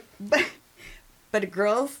late. Okay, but a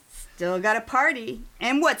girl's still got to party.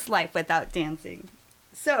 And what's life without dancing?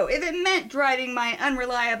 So if it meant driving my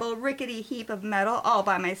unreliable rickety heap of metal all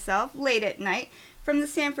by myself late at night from the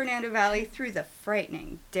San Fernando Valley through the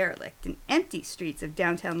frightening, derelict, and empty streets of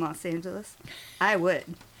downtown Los Angeles, I would.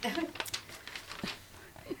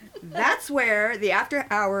 That's where the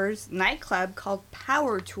after-hours nightclub called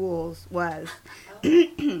Power Tools was.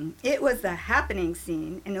 It was the happening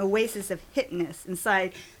scene, an oasis of hipness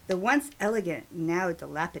inside the once elegant, now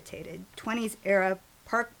dilapidated 20s-era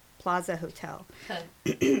Park Plaza Hotel.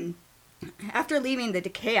 After leaving the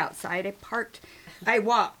decay outside, I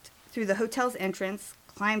walked through the hotel's entrance,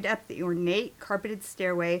 climbed up the ornate carpeted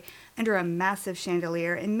stairway under a massive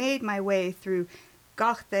chandelier, and made my way through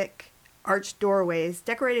Gothic arched doorways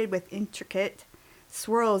decorated with intricate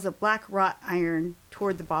swirls of black wrought iron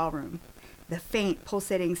toward the ballroom. The faint,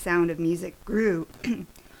 pulsating sound of music grew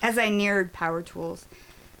as I neared Power Tools.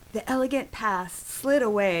 The elegant past slid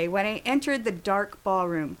away when I entered the dark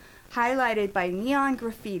ballroom, highlighted by neon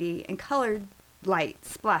graffiti and colored light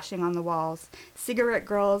splashing on the walls. Cigarette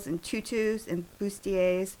girls in tutus and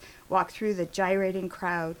bustiers walked through the gyrating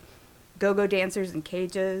crowd. Go-go dancers in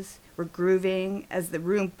cages were grooving as the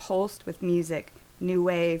room pulsed with music, new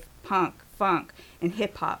wave, punk, funk, and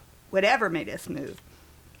hip-hop, whatever made us move.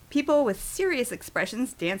 People with serious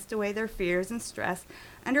expressions danced away their fears and stress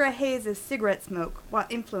under a haze of cigarette smoke while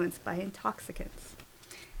influenced by intoxicants.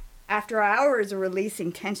 After hours of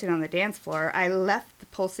releasing tension on the dance floor, I left the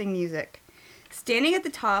pulsing music. Standing at the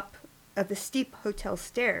top of the steep hotel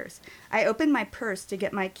stairs, I opened my purse to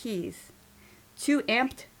get my keys. 2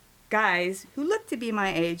 amped guys who looked to be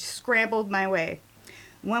my age scrambled my way.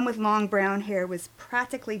 One with long brown hair was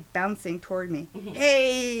practically bouncing toward me.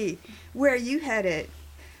 Hey, where are you headed?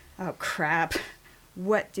 Oh, crap.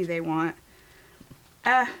 What do they want?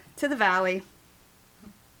 To the valley.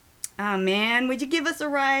 Oh, man, would you give us a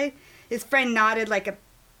ride? His friend nodded like a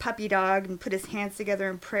puppy dog and put his hands together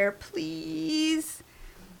in prayer. Please?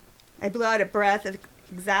 I blew out a breath of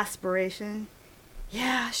exasperation.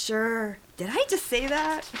 Yeah, sure. Did I just say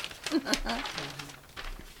that?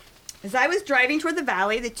 As I was driving toward the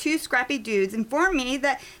valley, the 2 scrappy dudes informed me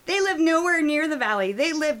that they lived nowhere near the valley.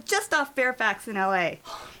 They lived just off Fairfax in L.A.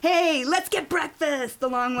 Hey, let's get breakfast, the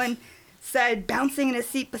long one said, bouncing in a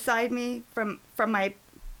seat beside me. From my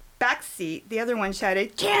back seat, the other one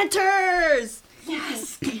shouted, Cantors!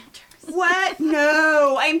 Yes, Cantors. What?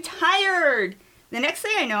 No, I'm tired. The next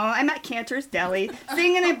thing I know, I'm at Cantor's Deli,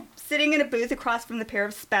 sitting in a booth across from the pair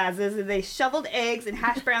of spazzes as they shoveled eggs and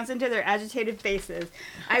hash browns into their agitated faces.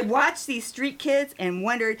 I watched these street kids and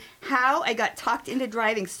wondered how I got talked into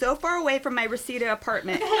driving so far away from my Reseda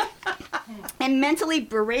apartment and mentally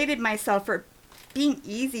berated myself for being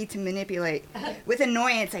easy to manipulate. With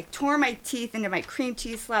annoyance, I tore my teeth into my cream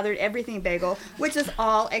cheese slathered everything bagel, which is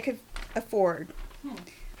all I could afford.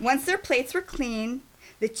 Once their plates were clean,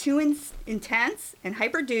 the 2 intense and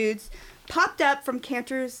hyper dudes popped up from our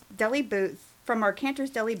Cantor's Deli booth.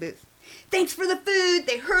 Thanks for the food!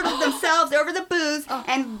 They hurled themselves over the booths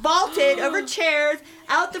and vaulted over chairs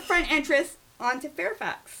out the front entrance onto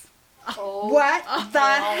Fairfax. What the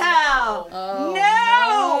hell?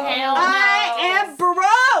 No! I am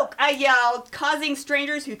broke! I yelled, causing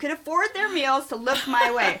strangers who could afford their meals to look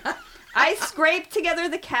my way. I scraped together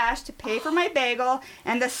the cash to pay for my bagel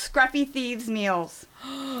and the scruffy thieves' meals.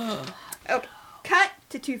 Okay, cut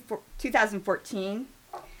to 2014.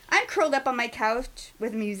 I'm curled up on my couch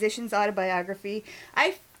with a musician's autobiography.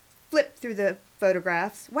 I flipped through the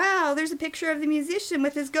photographs. Wow, there's a picture of the musician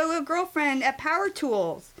with his go-go girlfriend at Power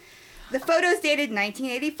Tools. The photo's dated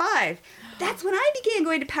 1985. That's when I began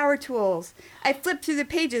going to Power Tools. I flipped through the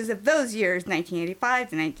pages of those years, 1985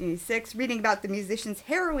 to 1986, reading about the musician's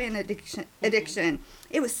heroin addiction.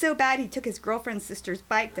 It was so bad he took his girlfriend's sister's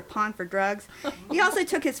bike to pawn for drugs. He also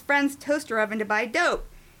took his friend's toaster oven to buy dope.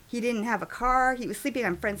 He didn't have a car. He was sleeping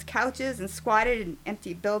on friends' couches and squatted in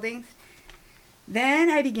empty buildings. Then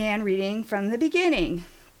I began reading from the beginning.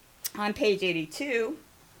 On page 82,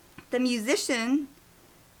 the musician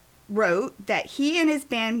wrote that he and his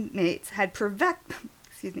bandmates had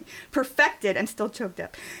perfected, I'm still choked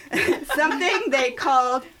up, something they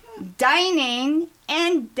called dining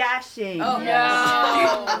and dashing. Oh,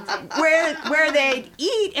 no. where they'd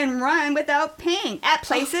eat and run without paying at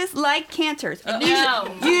places like Cantor's. No.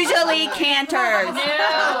 Usually Cantor's.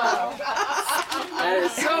 No. That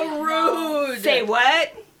is so rude. Say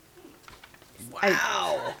what?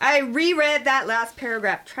 Wow. I reread that last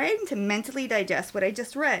paragraph, trying to mentally digest what I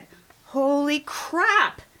just read. Holy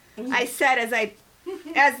crap! I said as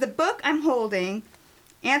the book I'm holding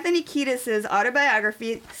Anthony Kiedis'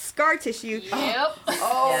 autobiography, Scar Tissue, Yep.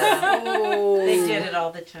 They did it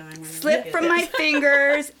all the time. slipped from my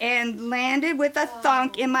fingers and landed with a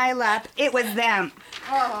thunk in my lap. It was them.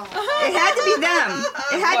 It had to be them.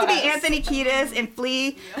 It had to be Anthony Kiedis and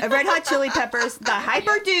Flea of Red Hot Chili Peppers, the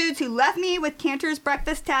hyper dudes who left me with Cantor's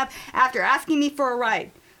breakfast tab after asking me for a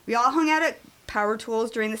ride. We all hung out at Power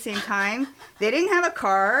Tools during the same time. They didn't have a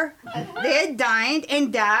car. They had dined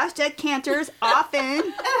and dashed at Cantor's often.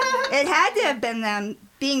 It had to have been them.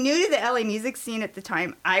 Being new to the LA music scene at the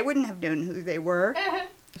time, I wouldn't have known who they were.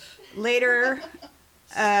 Later,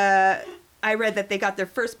 I read that they got their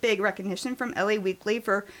first big recognition from LA Weekly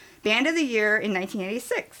for Band of the Year in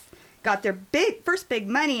 1986. Got their first big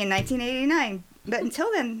money in 1989. But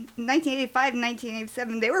until then, 1985 and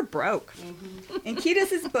 1987, they were broke. In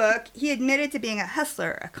Kiedis' book, he admitted to being a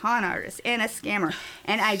hustler, a con artist, and a scammer.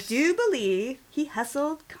 And I do believe he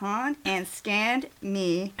hustled, conned, and scammed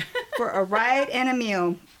me for a ride and a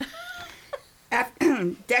meal.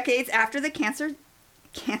 Decades after the Cantor's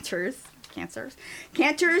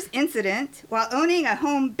incident, while owning a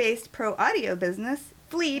home-based pro audio business,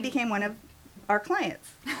 Flea became one of our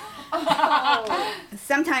clients.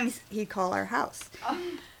 Sometimes he'd call our house.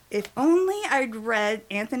 If only I'd read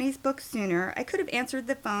Anthony's book sooner, I could have answered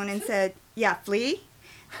the phone and said, "Yeah, Flea,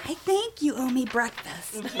 I think you owe me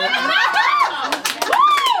breakfast."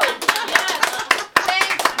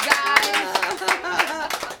 Thanks,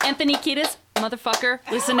 guys. Anthony Kiedis, motherfucker,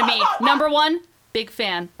 listen to me. Number 1, big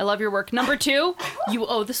fan. I love your work. Number 2, you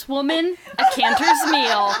owe this woman a Cantor's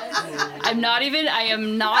meal. I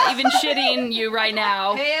am not even shitting you right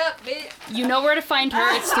now. You know where to find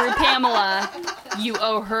her. It's through Pamela. You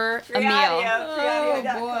owe her a meal. Oh,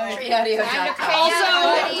 boy. Also,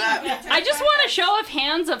 I just want a show of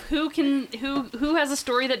hands of who has a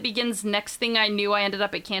story that begins "Next thing I knew, I ended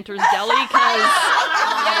up at Cantor's Deli," because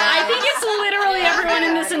I think it's literally everyone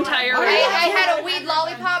in this entire room. I had a weed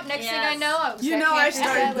lollipop. Next thing I know, I was I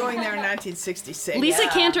started going there in 1966. Lisa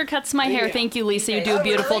Cantor cuts my hair. Thank you, Lisa. You do a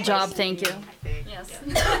beautiful job. Thank you. Yes.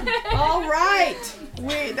 All right.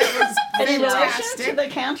 That was Any relation fantastic. to the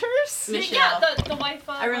Cantors? Yeah, the wife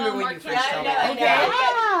of I remember when you Mark first told me. Okay.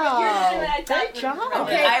 Wow. Great job.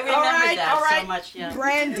 Okay. I remember that all right. so much. Yeah.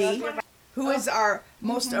 Brandy, who is our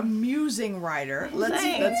most amusing writer. Let's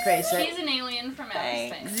face it. She's an alien from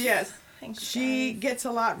outer space. Yes. She gets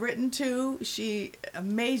a lot written to. She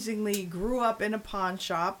amazingly grew up in a pawn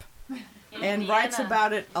shop and writes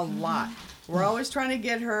about it a lot. We're always trying to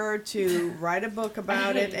get her to write a book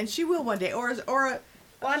about it, and she will one day. Well,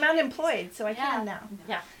 I'm unemployed, so I can now.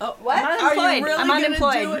 Yeah. Oh, What? Are you Unemployed. really I'm gonna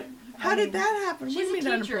unemployed. do it? How did that happen? She's What do you a mean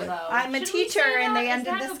teacher, unemployed? though. I'm a Should we teacher, say and that? they Is ended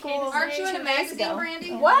that the okay to school. say? Aren't you in a 2 days magazine, ago.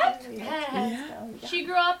 Brandy? What? Yes. She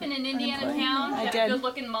grew up in an Indiana town. I Had did. a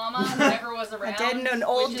good-looking mama who never was around. I did, and an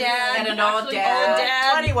old which is dad. And an actually old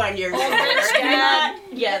dad. 21 years old. rich dad.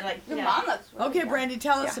 Yeah, like, yeah. Okay, Brandy,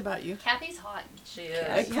 tell us about you. Kathy's hot. She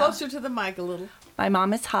is. Closer to the mic a little. My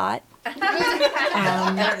mom is hot. And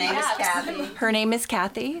her name is Kathy. Her name is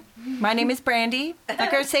Kathy. My name is Brandy. I'm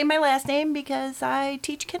not going to say my last name because I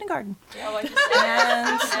teach kindergarten.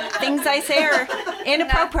 And things I say are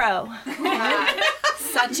inappropriate.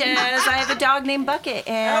 Such as I have a dog named Bucket,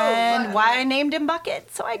 and why I named him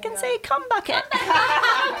Bucket, so I can say come Bucket.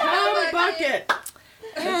 Come bucket.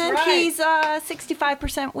 And he's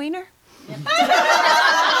 65% wiener.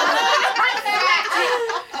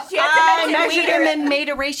 I measured him and made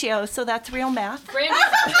a ratio, so that's real math. Brandy's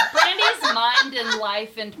mind and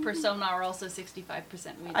life and persona are also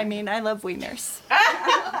 65% weed. I mean, I love wieners.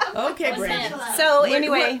 Okay, Brandy. So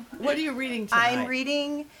anyway, What are you reading tonight? I'm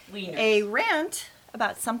reading a rant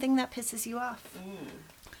about something that pisses you off.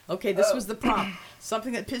 Okay, this was the prompt.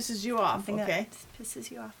 Something that pisses you off. Something Okay. that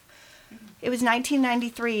pisses you off. It was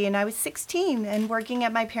 1993, and I was 16 and working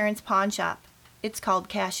at my parents' pawn shop. It's called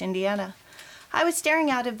Cash, Indiana. I was staring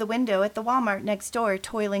out of the window at the Walmart next door,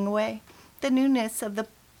 toiling away. The newness of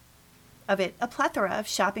it, a plethora of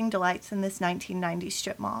shopping delights in this 1990s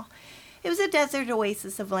strip mall. It was a desert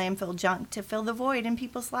oasis of landfill junk to fill the void in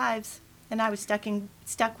people's lives, and I was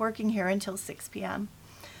stuck working here until 6 p.m.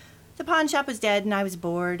 The pawn shop was dead, and I was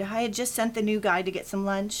bored. I had just sent the new guy to get some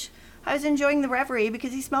lunch. I was enjoying the reverie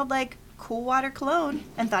because he smelled like cool water cologne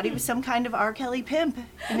and thought he was some kind of R. Kelly pimp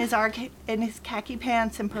in his khaki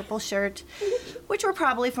pants and purple shirt, which were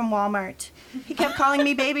probably from Walmart. He kept calling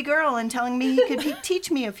me baby girl and telling me he could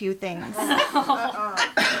teach me a few things.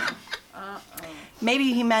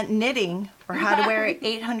 Maybe he meant knitting or how to wear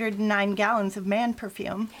 809 gallons of man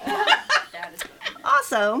perfume.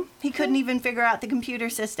 Also, he couldn't even figure out the computer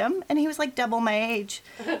system, and he was like double my age.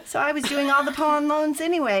 So I was doing all the pawn loans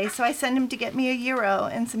anyway, so I sent him to get me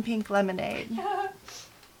 €1 and some pink lemonade.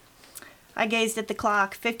 I gazed at the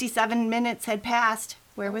clock. 57 minutes had passed.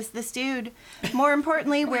 Where was this dude? More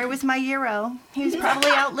importantly, where was my €? He was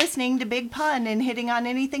probably out listening to Big Pun and hitting on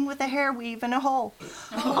anything with a hair weave and a hole.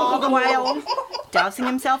 All the while dousing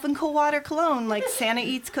himself in cool water cologne like Santa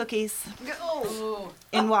eats cookies.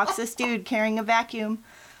 In walks this dude carrying a vacuum.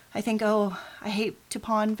 I think, oh, I hate to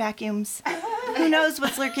pawn vacuums. Who knows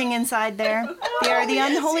what's lurking inside there? They are the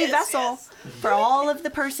unholy vessel for all of the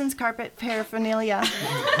person's carpet paraphernalia.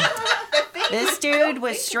 This dude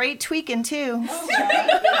was straight tweaking, too.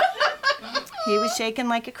 He was shaking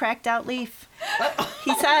like a cracked out leaf.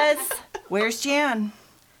 He says, "Where's Jan?"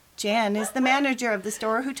 Jan is the manager of the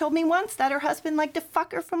store who told me once that her husband liked to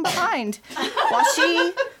fuck her from behind while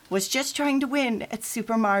she was just trying to win at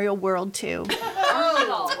Super Mario World 2.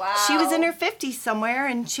 Oh, wow. She was in her 50s somewhere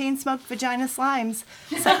and chain-smoked vagina slimes.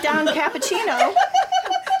 Sucked down cappuccino.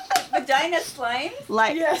 Vagina slimes?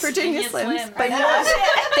 Like Virginia Slims. But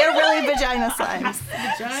they're really vagina slimes.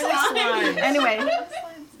 Vagina slimes. Anyway,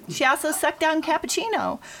 she also sucked down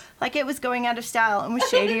cappuccino like it was going out of style and was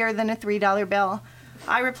shadier than a $3 bill.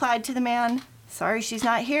 I replied to the man, "Sorry she's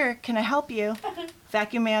not here. Can I help you?"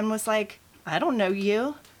 Vacuum man was like, "I don't know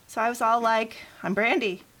you." So I was all like, "I'm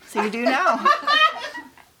Brandy. So you do now."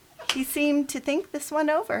 He seemed to think this one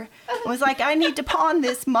over and was like, "I need to pawn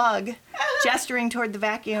this mug," gesturing toward the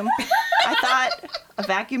vacuum. I thought, a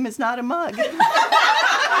vacuum is not a mug.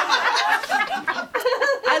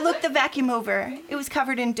 I looked the vacuum over. It was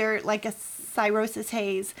covered in dirt like a cirrhosis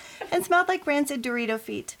haze and smelled like rancid Dorito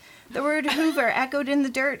feet. The word Hoover echoed in the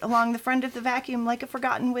dirt along the front of the vacuum like a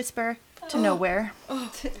forgotten whisper to nowhere.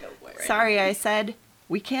 "Sorry," I said.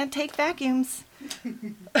 "We can't take vacuums."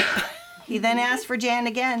 He then asked for Jan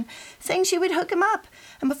again, saying she would hook him up.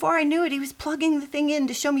 And before I knew it, he was plugging the thing in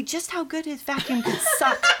to show me just how good his vacuum could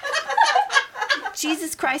suck.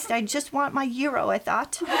 Jesus Christ, I just want my €, I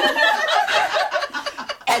thought.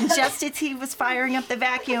 And just as he was firing up the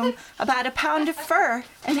vacuum, about a pound of fur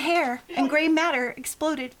and hair and gray matter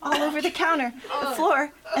exploded all over the counter, the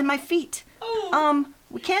floor, and my feet.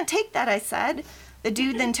 We can't take that," I said. The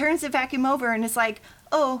dude then turns the vacuum over and is like,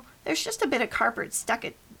 "Oh, there's just a bit of carpet stuck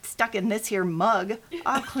in this here mug.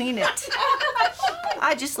 I'll clean it."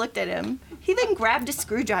 I just looked at him. He then grabbed a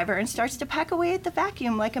screwdriver and starts to peck away at the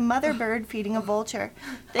vacuum like a mother bird feeding a vulture.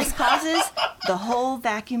 This causes the whole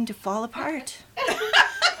vacuum to fall apart.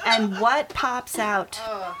 And what pops out?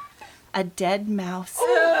 A dead mouse.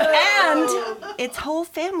 And its whole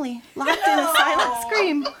family locked in a silent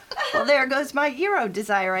scream. Well, there goes my €,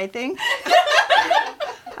 desire, I think.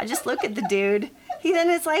 I just look at the dude. He then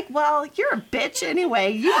is like, "Well, you're a bitch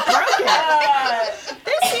anyway. You broke it.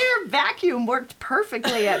 This here vacuum worked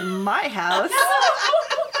perfectly at my house.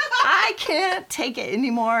 I can't take it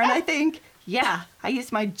anymore." And I think, yeah, I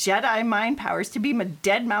used my Jedi mind powers to beam a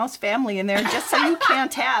dead mouse family in there just so you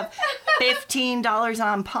can't have $15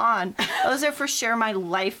 on pawn. Those are for sure my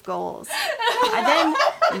life goals. I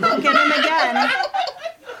then look at him again.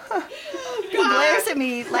 He glares at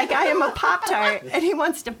me like I am a Pop-Tart, and he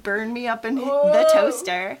wants to burn me up in the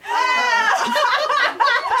toaster.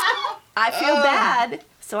 I feel bad,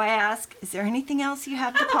 so I ask, "Is there anything else you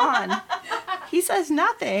have to pawn?" He says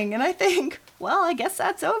nothing, and I think, well, I guess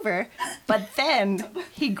that's over. But then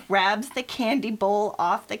he grabs the candy bowl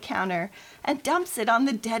off the counter and dumps it on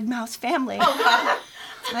the dead mouse family.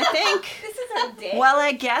 I think, well,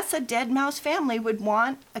 I guess a dead mouse family would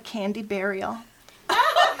want a candy burial.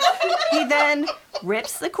 He then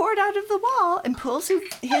rips the cord out of the wall and pulls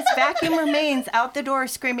his vacuum remains out the door,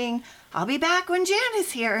 screaming, "I'll be back when Jan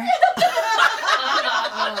is here."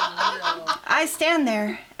 I stand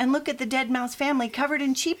there and look at the dead mouse family covered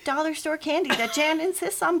in cheap dollar store candy that Jan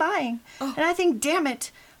insists on buying. And I think, damn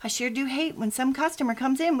it, I sure do hate when some customer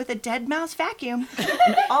comes in with a dead mouse vacuum.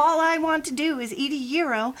 And all I want to do is eat a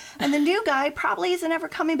 €, and the new guy probably isn't ever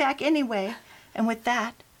coming back anyway. And with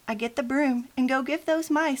that, I get the broom and go give those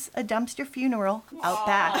mice a dumpster funeral out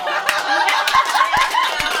back.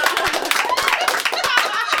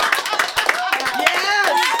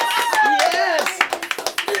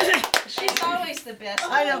 She's always the best.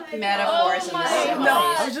 I know. Metaphors and similes.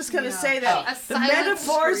 No, I was just going to say that. A The silent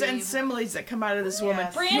metaphors scream. and similes that come out of this woman,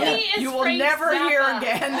 Brandy is you will Frank never Zappa. hear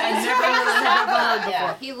again and never heard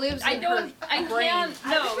before. He lives I in don't. her I brain. can't.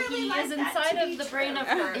 No, he is inside of the brain of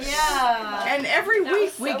her. Yeah. And every That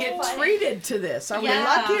week was we so get funny. treated to this. Are we Yeah.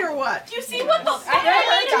 lucky or what? Do you see what the fuck I never I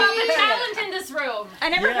heard hate about the that. talent in this room? I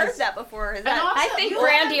never Yes. heard that before. Is that? I think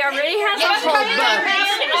Brandy already has a Yes, whole Brandy book. already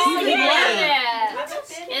has Season it.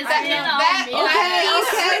 Is that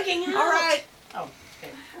Okay. All right.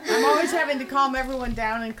 I'm always having to calm everyone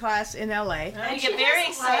down in class in LA. You get very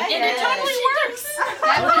excited. And it totally works.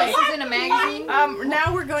 That Okay. piece is in a magazine.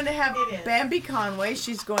 Now we're going to have Bambi Conway.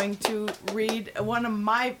 She's going to read one of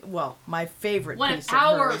my favorite One of piece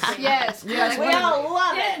ours, hers. yes. Yes, We one of all the-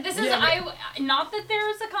 love it. This is not that there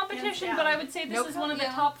is a competition, but I would say this is one of the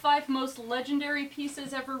top 5 most legendary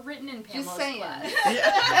pieces ever written in Pamela's class.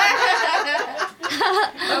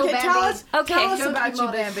 Okay, tell us Okay. about you,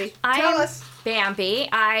 Bambi. I'm Tell us. Bambi.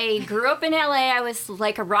 I grew up in LA. I was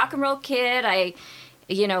like a rock and roll kid. I,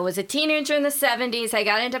 was a teenager in the 70s. I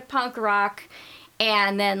got into punk rock.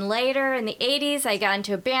 And then later in the 80s, I got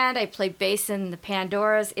into a band. I played bass in the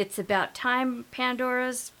Pandoras. It's About Time,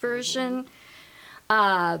 Pandora's version.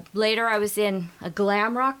 Later, I was in a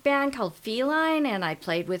glam rock band called Feline, and I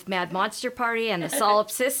played with Mad Monster Party and the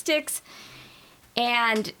Solipsistics.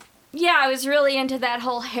 And yeah, I was really into that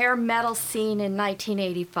whole hair metal scene in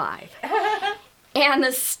 1985. And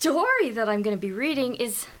the story that I'm going to be reading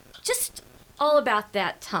is just all about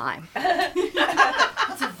that time.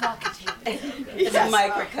 It's evocative. It's a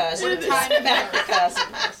microcosm.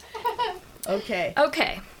 Okay.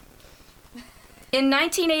 Okay. In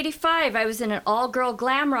 1985, I was in an all-girl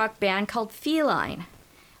glam rock band called Feline.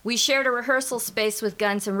 We shared a rehearsal space with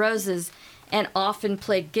Guns N' Roses and often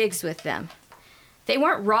played gigs with them. They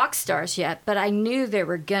weren't rock stars yet, but I knew they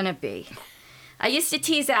were gonna be. I used to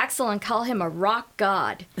tease Axl and call him a rock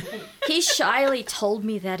god. He shyly told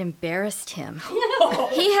me that embarrassed him.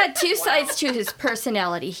 He had 2 sides to his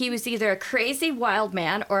personality. He was either a crazy wild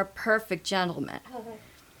man or a perfect gentleman.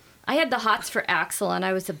 I had the hots for Axl, and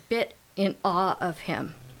I was a bit in awe of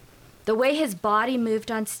him. The way his body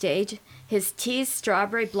moved on stage, his teased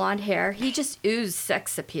strawberry blonde hair, he just oozed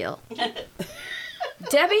sex appeal.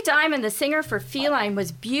 Debbie Diamond, the singer for Feline,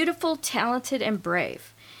 was beautiful, talented, and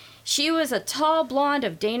brave. She was a tall blonde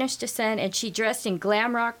of Danish descent, and she dressed in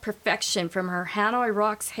glam rock perfection from her Hanoi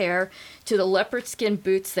Rocks hair to the leopard skin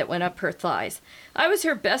boots that went up her thighs. I was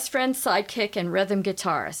her best friend, sidekick, and rhythm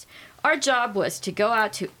guitarist. Our job was to go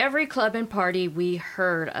out to every club and party we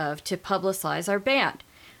heard of to publicize our band.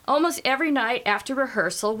 Almost every night after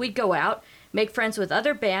rehearsal, we'd go out, make friends with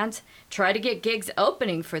other bands, try to get gigs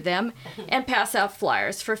opening for them, and pass out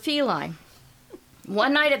flyers for Feline.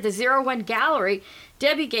 One night at the 01 Gallery,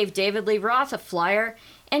 Debbie gave David Lee Roth a flyer,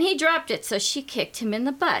 and he dropped it, so she kicked him in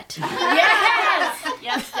the butt. Yes!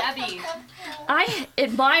 Yes, Debbie. I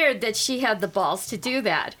admired that she had the balls to do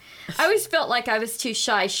that. I always felt like I was too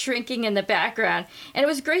shy, shrinking in the background, and it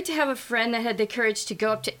was great to have a friend that had the courage to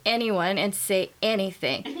go up to anyone and say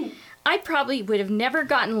anything. I probably would have never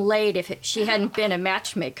gotten laid if she hadn't been a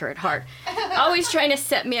matchmaker at heart, always trying to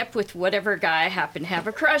set me up with whatever guy I happened to have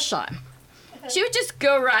a crush on. She would just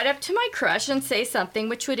go right up to my crush and say something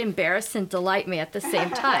which would embarrass and delight me at the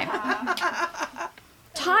same time.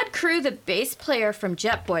 Todd Crew, the bass player from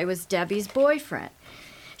Jet Boy, was Debbie's boyfriend.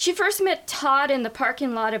 She first met Todd in the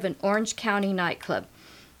parking lot of an Orange County nightclub.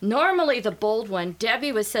 Normally the bold one,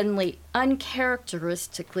 Debbie was suddenly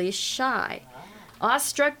uncharacteristically shy.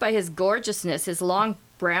 Awestruck by his gorgeousness, his long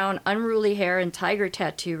brown, unruly hair and tiger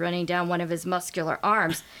tattoo running down one of his muscular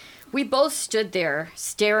arms, we both stood there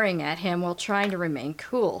staring at him while trying to remain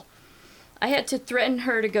cool. I had to threaten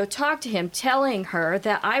her to go talk to him, telling her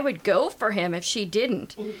that I would go for him if she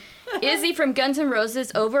didn't. Izzy from Guns N'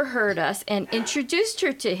 Roses overheard us and introduced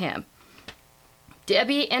her to him.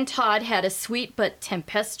 Debbie and Todd had a sweet but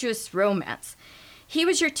tempestuous romance. He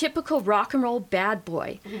was your typical rock and roll bad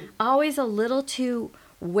boy, always a little too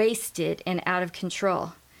wasted and out of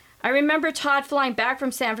control. I remember Todd flying back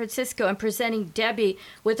from San Francisco and presenting Debbie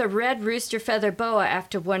with a red rooster feather boa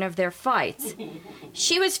after one of their fights.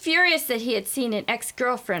 She was furious that he had seen an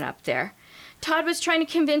ex-girlfriend up there. Todd was trying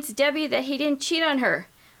to convince Debbie that he didn't cheat on her.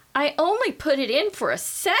 I only put it in for a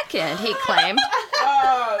second, he claimed.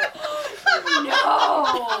 No!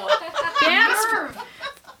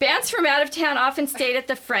 Bands from out of town often stayed at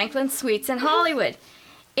the Franklin Suites in Hollywood.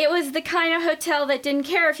 It was the kind of hotel that didn't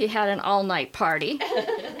care if you had an all-night party.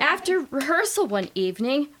 After rehearsal one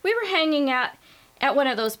evening, we were hanging out at one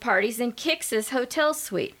of those parties in Kix's hotel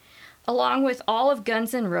suite, along with all of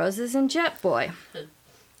Guns N' Roses and Jet Boy.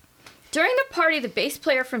 During the party, the bass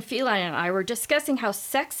player from Feline and I were discussing how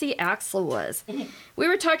sexy Axl was. We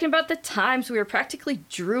were talking about the times we were practically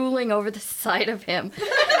drooling over the sight of him.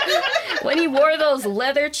 When he wore those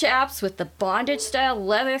leather chaps with the bondage-style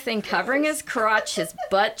leather thing covering his crotch, his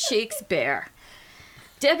butt cheeks bare.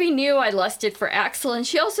 Debbie knew I lusted for Axl, and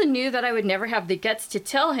she also knew that I would never have the guts to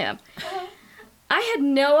tell him. I had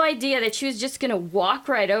no idea that she was just going to walk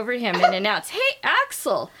right over to him and announce, "Hey,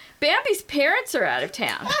 Axel, Bambi's parents are out of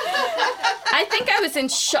town." I think I was in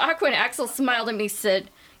shock when Axel smiled at me and said,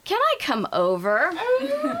 "Can I come over?"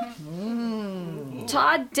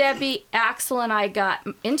 Todd, Debbie, Axel, and I got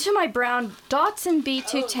into my brown Datsun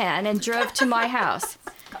B210 and drove to my house.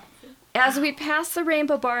 As we passed the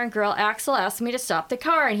Rainbow Bar and Grill, Axel asked me to stop the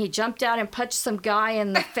car, and he jumped out and punched some guy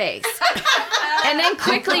in the face. And then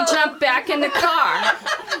quickly jumped back in the car.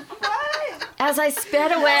 As I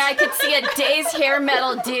sped away, I could see a dazed hair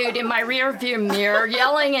metal dude in my rearview mirror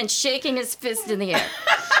yelling and shaking his fist in the air.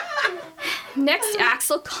 Next,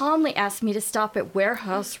 Axel calmly asked me to stop at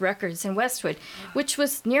Warehouse Records in Westwood, which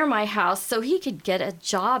was near my house, so he could get a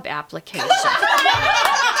job application.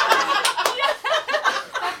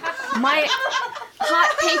 My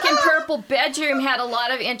hot pink and purple bedroom had a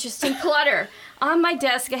lot of interesting clutter. On my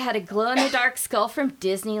desk, I had a glow-in-the-dark skull from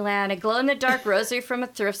Disneyland, a glow-in-the-dark rosary from a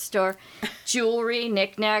thrift store, jewelry,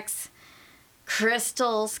 knickknacks,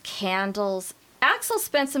 crystals, candles. Axel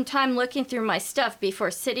spent some time looking through my stuff before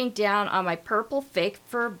sitting down on my purple fake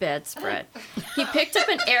fur bedspread. He picked up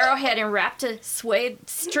an arrowhead and wrapped a suede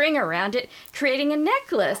string around it, creating a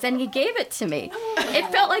necklace, and he gave it to me.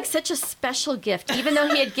 It felt like such a special gift, even though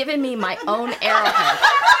he had given me my own arrowhead.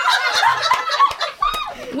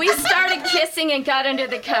 We started kissing and got under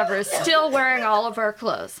the covers, still wearing all of our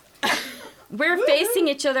clothes. We're facing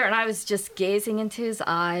each other, and I was just gazing into his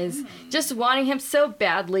eyes, just wanting him so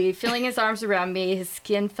badly, feeling his arms around me. His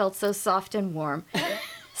skin felt so soft and warm.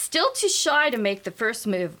 Still too shy to make the first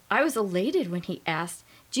move, I was elated when he asked,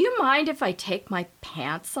 "Do you mind if I take my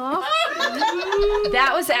pants off?"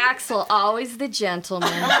 That was Axel, always the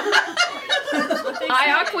gentleman.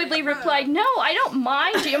 I awkwardly replied, "No, I don't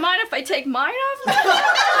mind. Do you mind if I take mine off?"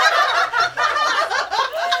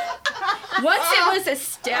 Once it was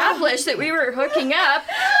established that we were hooking up,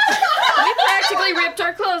 we practically ripped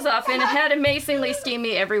our clothes off and had amazingly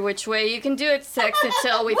steamy every which way you can do it sex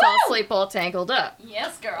until we fell asleep all tangled up.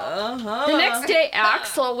 Yes, girl. The next day,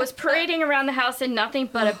 Axel was parading around the house in nothing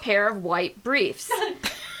but a pair of white briefs.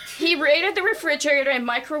 He raided the refrigerator and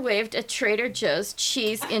microwaved a Trader Joe's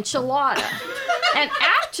cheese enchilada. And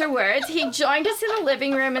afterwards, he joined us in the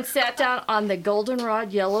living room and sat down on the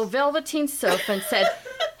goldenrod yellow velveteen sofa and said,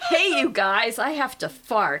 "Hey, you guys, I have to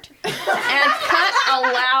fart." And cut a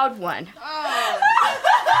loud one. Oh.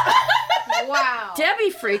 Wow. Debbie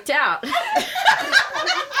freaked out.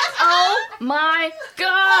 Oh my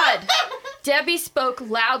God! Debbie spoke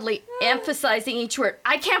loudly, emphasizing each word.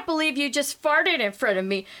 "I can't believe you just farted in front of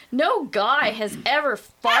me. No guy has ever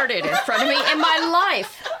farted in front of me in my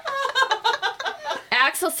life."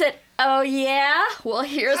 Axel said, "Oh yeah? Well,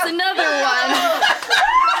 here's another one."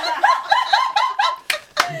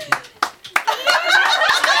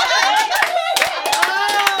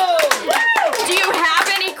 Do you have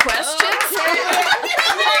any questions?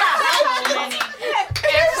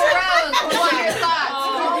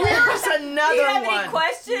 Here's another one.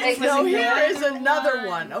 questions? No, here is another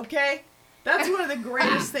one, okay? That's one of the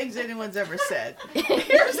greatest things anyone's ever said.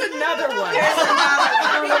 Here's another one.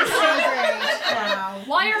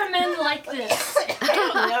 Why are men like this? I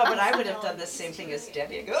don't know, but I would have done the same thing as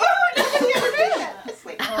Debbie. I go,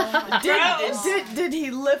 Did he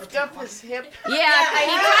lift up his hip? Yeah,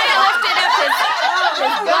 he kind of lifted up his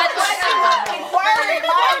butt.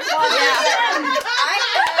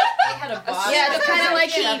 Yeah, it's kind of like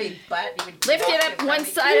he lifted up one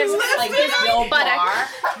side of his buttock.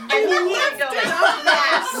 And he lifted up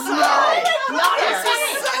that side.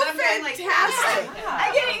 Fantastic.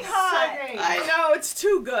 I'm getting hot. I know, it's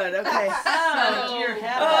too good. Okay. Oh, dear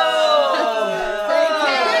heavens.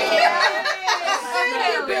 Thank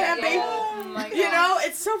you, Bambi. You know,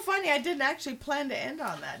 it's so funny. I didn't actually plan to end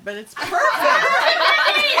on that, but it's perfect.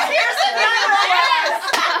 Here's another one.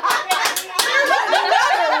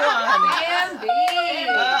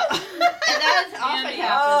 And that often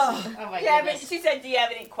happens. Oh my goodness. She said, "Do you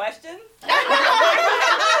have any questions?" No.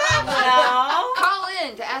 Call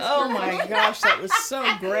in to ask. Oh my gosh, that was so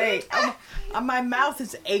great. My mouth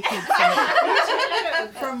is aching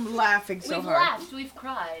from laughing so We've hard. laughed, we've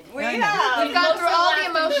cried. We have. We've gone through all the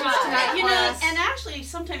emotions tonight. You know, and actually,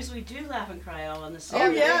 sometimes we do laugh and cry all on the same. Oh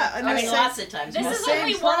yeah, I mean, lots of times. This is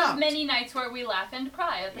only one of many nights where we laugh and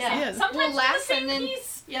cry at the same time. Sometimes we'll laugh the same and then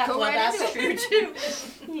piece. Yeah, Go well, right that's into true it.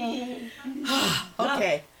 too.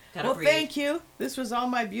 Okay. Gotta Well, breathe. thank you. This was all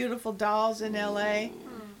my beautiful dolls in LA.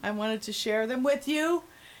 I wanted to share them with you.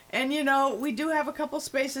 And you know, we do have a couple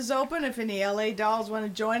spaces open if any LA dolls want to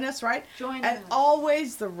join us, right? Join and us.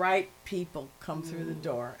 always the right people come through the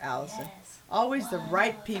door, Allison. Yes. Always the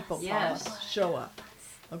right people Yes. show up.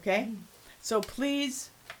 Okay? So please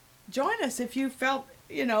join us if you felt,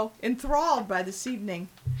 enthralled by this evening.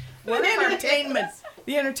 The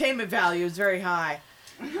entertainment value is very high.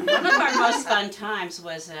 One of our most fun times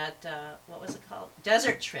was at, what was it called?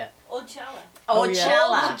 Desert Trip. Ocella.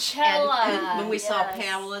 Ocella. And when we saw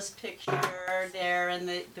Pamela's picture there in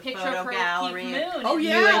the Picture photo of her with gallery. Keith Moon. Oh, You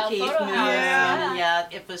yeah. and Keith Photo Moon. house. Yeah,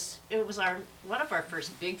 it was one of our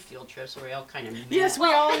first big field trips where we all kind of met. Yes, we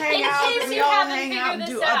all hang out. In case We you all haven't hang out and figured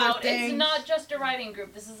do this other out, things. it's not just a writing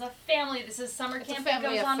group. This is a family. This is summer camp that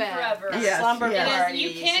family goes on affair. forever. Yes, Slumber yes. It is, parties.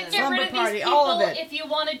 you can't and- get rid Slumber of party, these all people of it. if you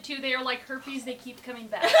wanted to. They are like herpes. They keep coming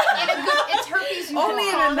back. It's herpes you Only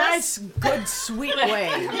in can a nice, good, sweet way.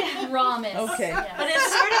 Promise. Okay. Yes. But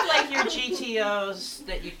it's sort of like your GTOs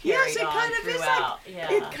that you carried Yes, it on kind of is throughout.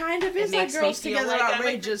 It kind of is like makes me Girls feel Together like I'm a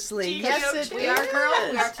outrageously. GTO Yes, too. it We are girls.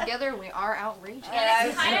 We is. are together. We are outrageous.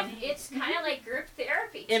 And it's kind of like group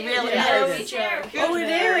therapy. It too. really Yeah, is. it Each other. Oh, it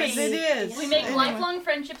is. It is. We make Anyway. lifelong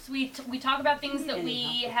friendships. We talk about things that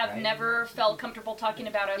we have never felt comfortable talking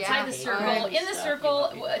about outside the circle. Right. In the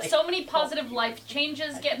circle, so many positive life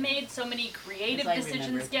changes get made. So many creative I decisions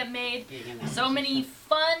remember get made. being in So many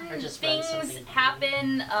fun Or just run things something.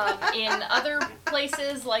 happen in other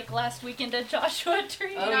places, like last weekend at Joshua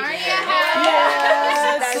Tree. Oh,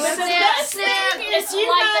 Yes. It's You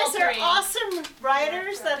like guys all are three. awesome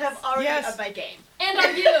writers that have already Yes. upped my game. And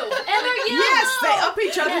are you? And are you? Yes, they up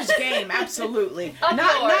each other's game, absolutely. Up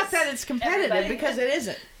Not yours, that it's competitive, everybody. because it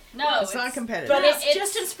isn't. No, It's not competitive. But it's It's-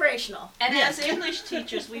 just inspirational. And as English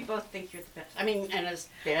teachers, we both think you're the best. I mean, and as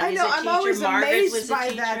Danny's I know, a teacher, I'm always Margaret amazed was a by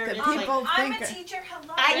teacher. that It's people like, think. I'm a teacher.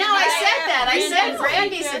 Hello. I know, I said that. I said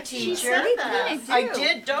Brandy's Brandy's a a She teacher. said that. I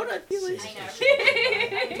did donuts.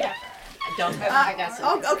 I don't have. I got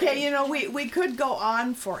some. Okay, we could go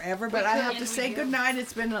on forever, but I have to say goodnight.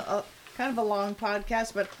 It's been a kind of a long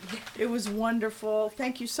podcast, but it was wonderful.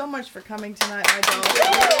 Thank you so much for coming tonight, my dolls.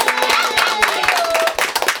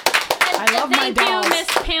 I love my Thank dolls. you, Miss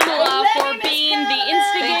Pamela, for being the Thank you,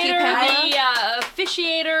 instigator, Pamela. the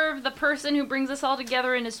officiator, the person who brings us all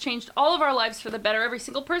together and has changed all of our lives for the better. Every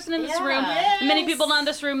single person in this room, the many people in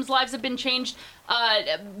this room's lives have been changed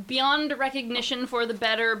beyond recognition for the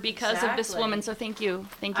better because of this Exactly. woman. So thank you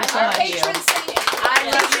so much. Patron saint. I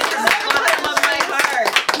love you from the bottom of my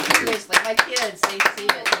heart. Seriously, my kids, they see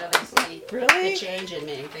it. They see Really? the change in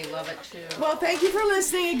me. They love it too. Well, thank you for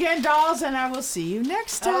listening again, dolls, and I will see you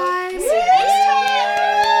next time. See you next time.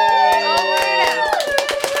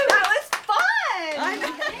 That was fun. I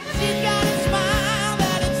know. She's got a smile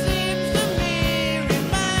that it seems to me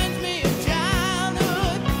reminds me of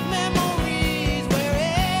childhood memories where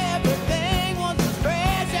everything was as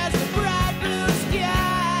fresh as the bright blue sky.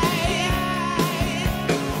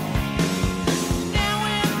 Now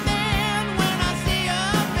and then when I see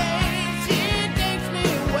her face, it takes me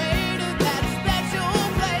away to that special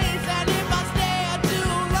place. And if I stay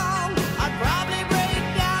too long, I'd probably break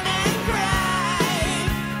down and cry.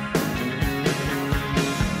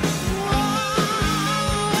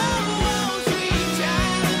 Whoa, sweet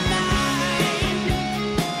child of mine.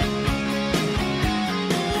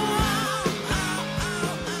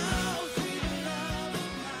 Sweet love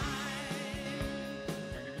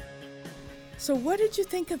of So, what did you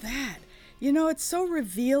think of that? It's so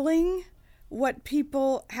revealing what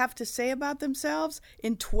people have to say about themselves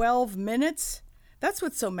in 12 minutes. That's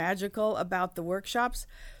what's so magical about the workshops,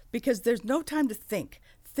 because there's no time to think.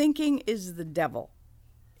 Thinking is the devil.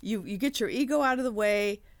 You get your ego out of the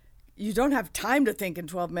way. You don't have time to think in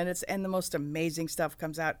 12 minutes, and the most amazing stuff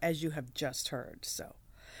comes out, as you have just heard. So,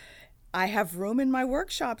 I have room in my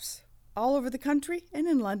workshops all over the country and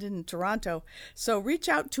in London and Toronto. So reach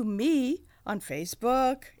out to me on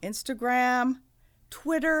Facebook, Instagram,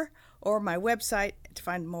 Twitter, or my website to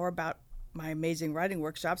find more about my amazing writing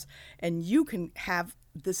workshops, and you can have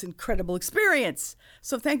this incredible experience.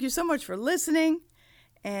 So thank you so much for listening,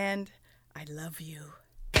 and I love you.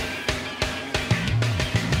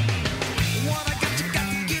 What I got, you got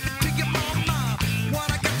to give it to your mama.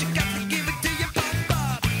 What I got, you got to give it to your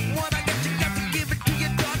papa. What I got, you got to give it to your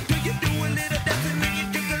doctor. You do a little dancing and you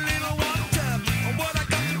drink a little water. What I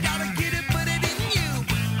got, you gotta get it, put it in you.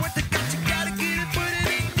 What I got, you gotta get it, put it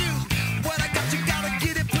in you. What I got, you gotta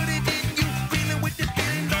get it, put it in you. Feeling with the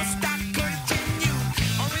feeling, don't stop, continue.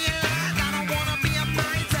 I realize I don't wanna be a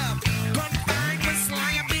miser. Confined with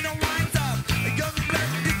sly and be the wiser. A young black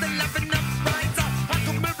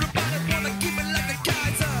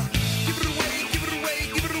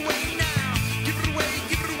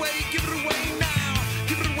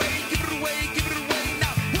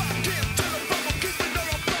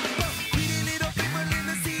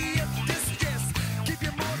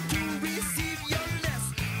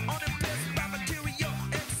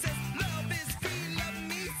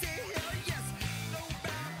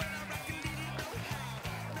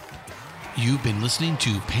You've been listening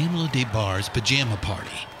to Pamela DeBar's Pajama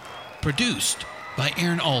Party, produced by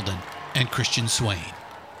Aaron Alden and Christian Swain.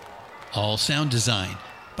 All sound design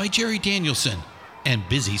by Jerry Danielson and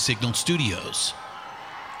Busy Signal Studios.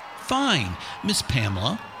 Find Miss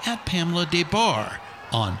Pamela at Pamela DeBar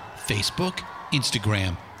on Facebook,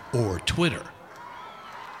 Instagram, or Twitter.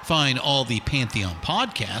 Find all the Pantheon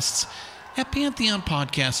podcasts at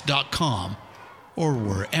pantheonpodcast.com or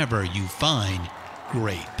wherever you find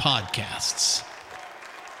great podcasts.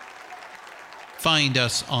 Find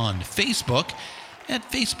us on Facebook at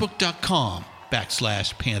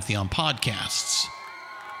facebook.com/Pantheon Podcasts.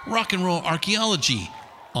 Rock and Roll Archaeology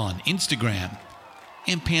on Instagram,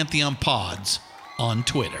 and Pantheon Pods on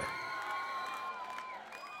Twitter.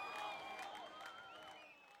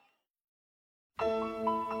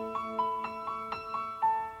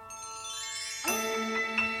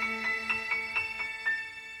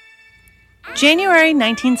 January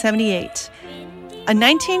 1978. A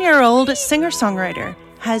 19-year-old singer-songwriter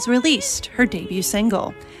has released her debut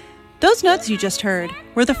single. Those notes you just heard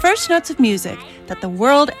were the first notes of music that the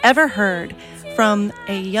world ever heard from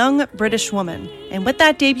a young British woman. And with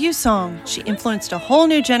that debut song, she influenced a whole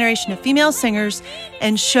new generation of female singers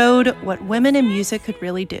and showed what women in music could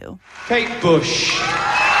really do. Kate Bush.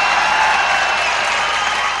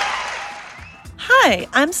 Hi,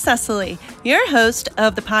 I'm Cecily, your host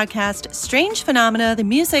of the podcast Strange Phenomena, the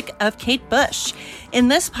Music of Kate Bush. In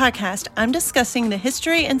this podcast, I'm discussing the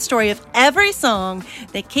history and story of every song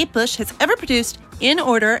that Kate Bush has ever produced in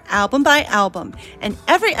order, album by album. And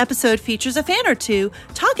every episode features a fan or two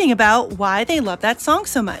talking about why they love that song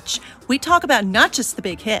so much. We talk about not just the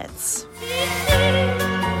big hits.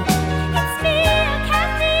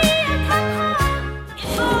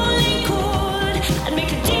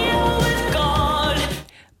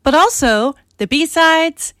 But also the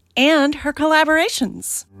B-sides and her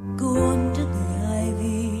collaborations. Go under the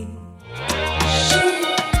ivy.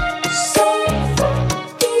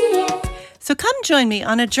 So come join me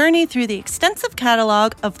on a journey through the extensive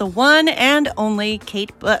catalog of the one and only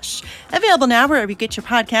Kate Bush. Available now wherever you get your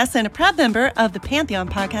podcasts and a proud member of the Pantheon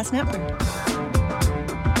Podcast Network.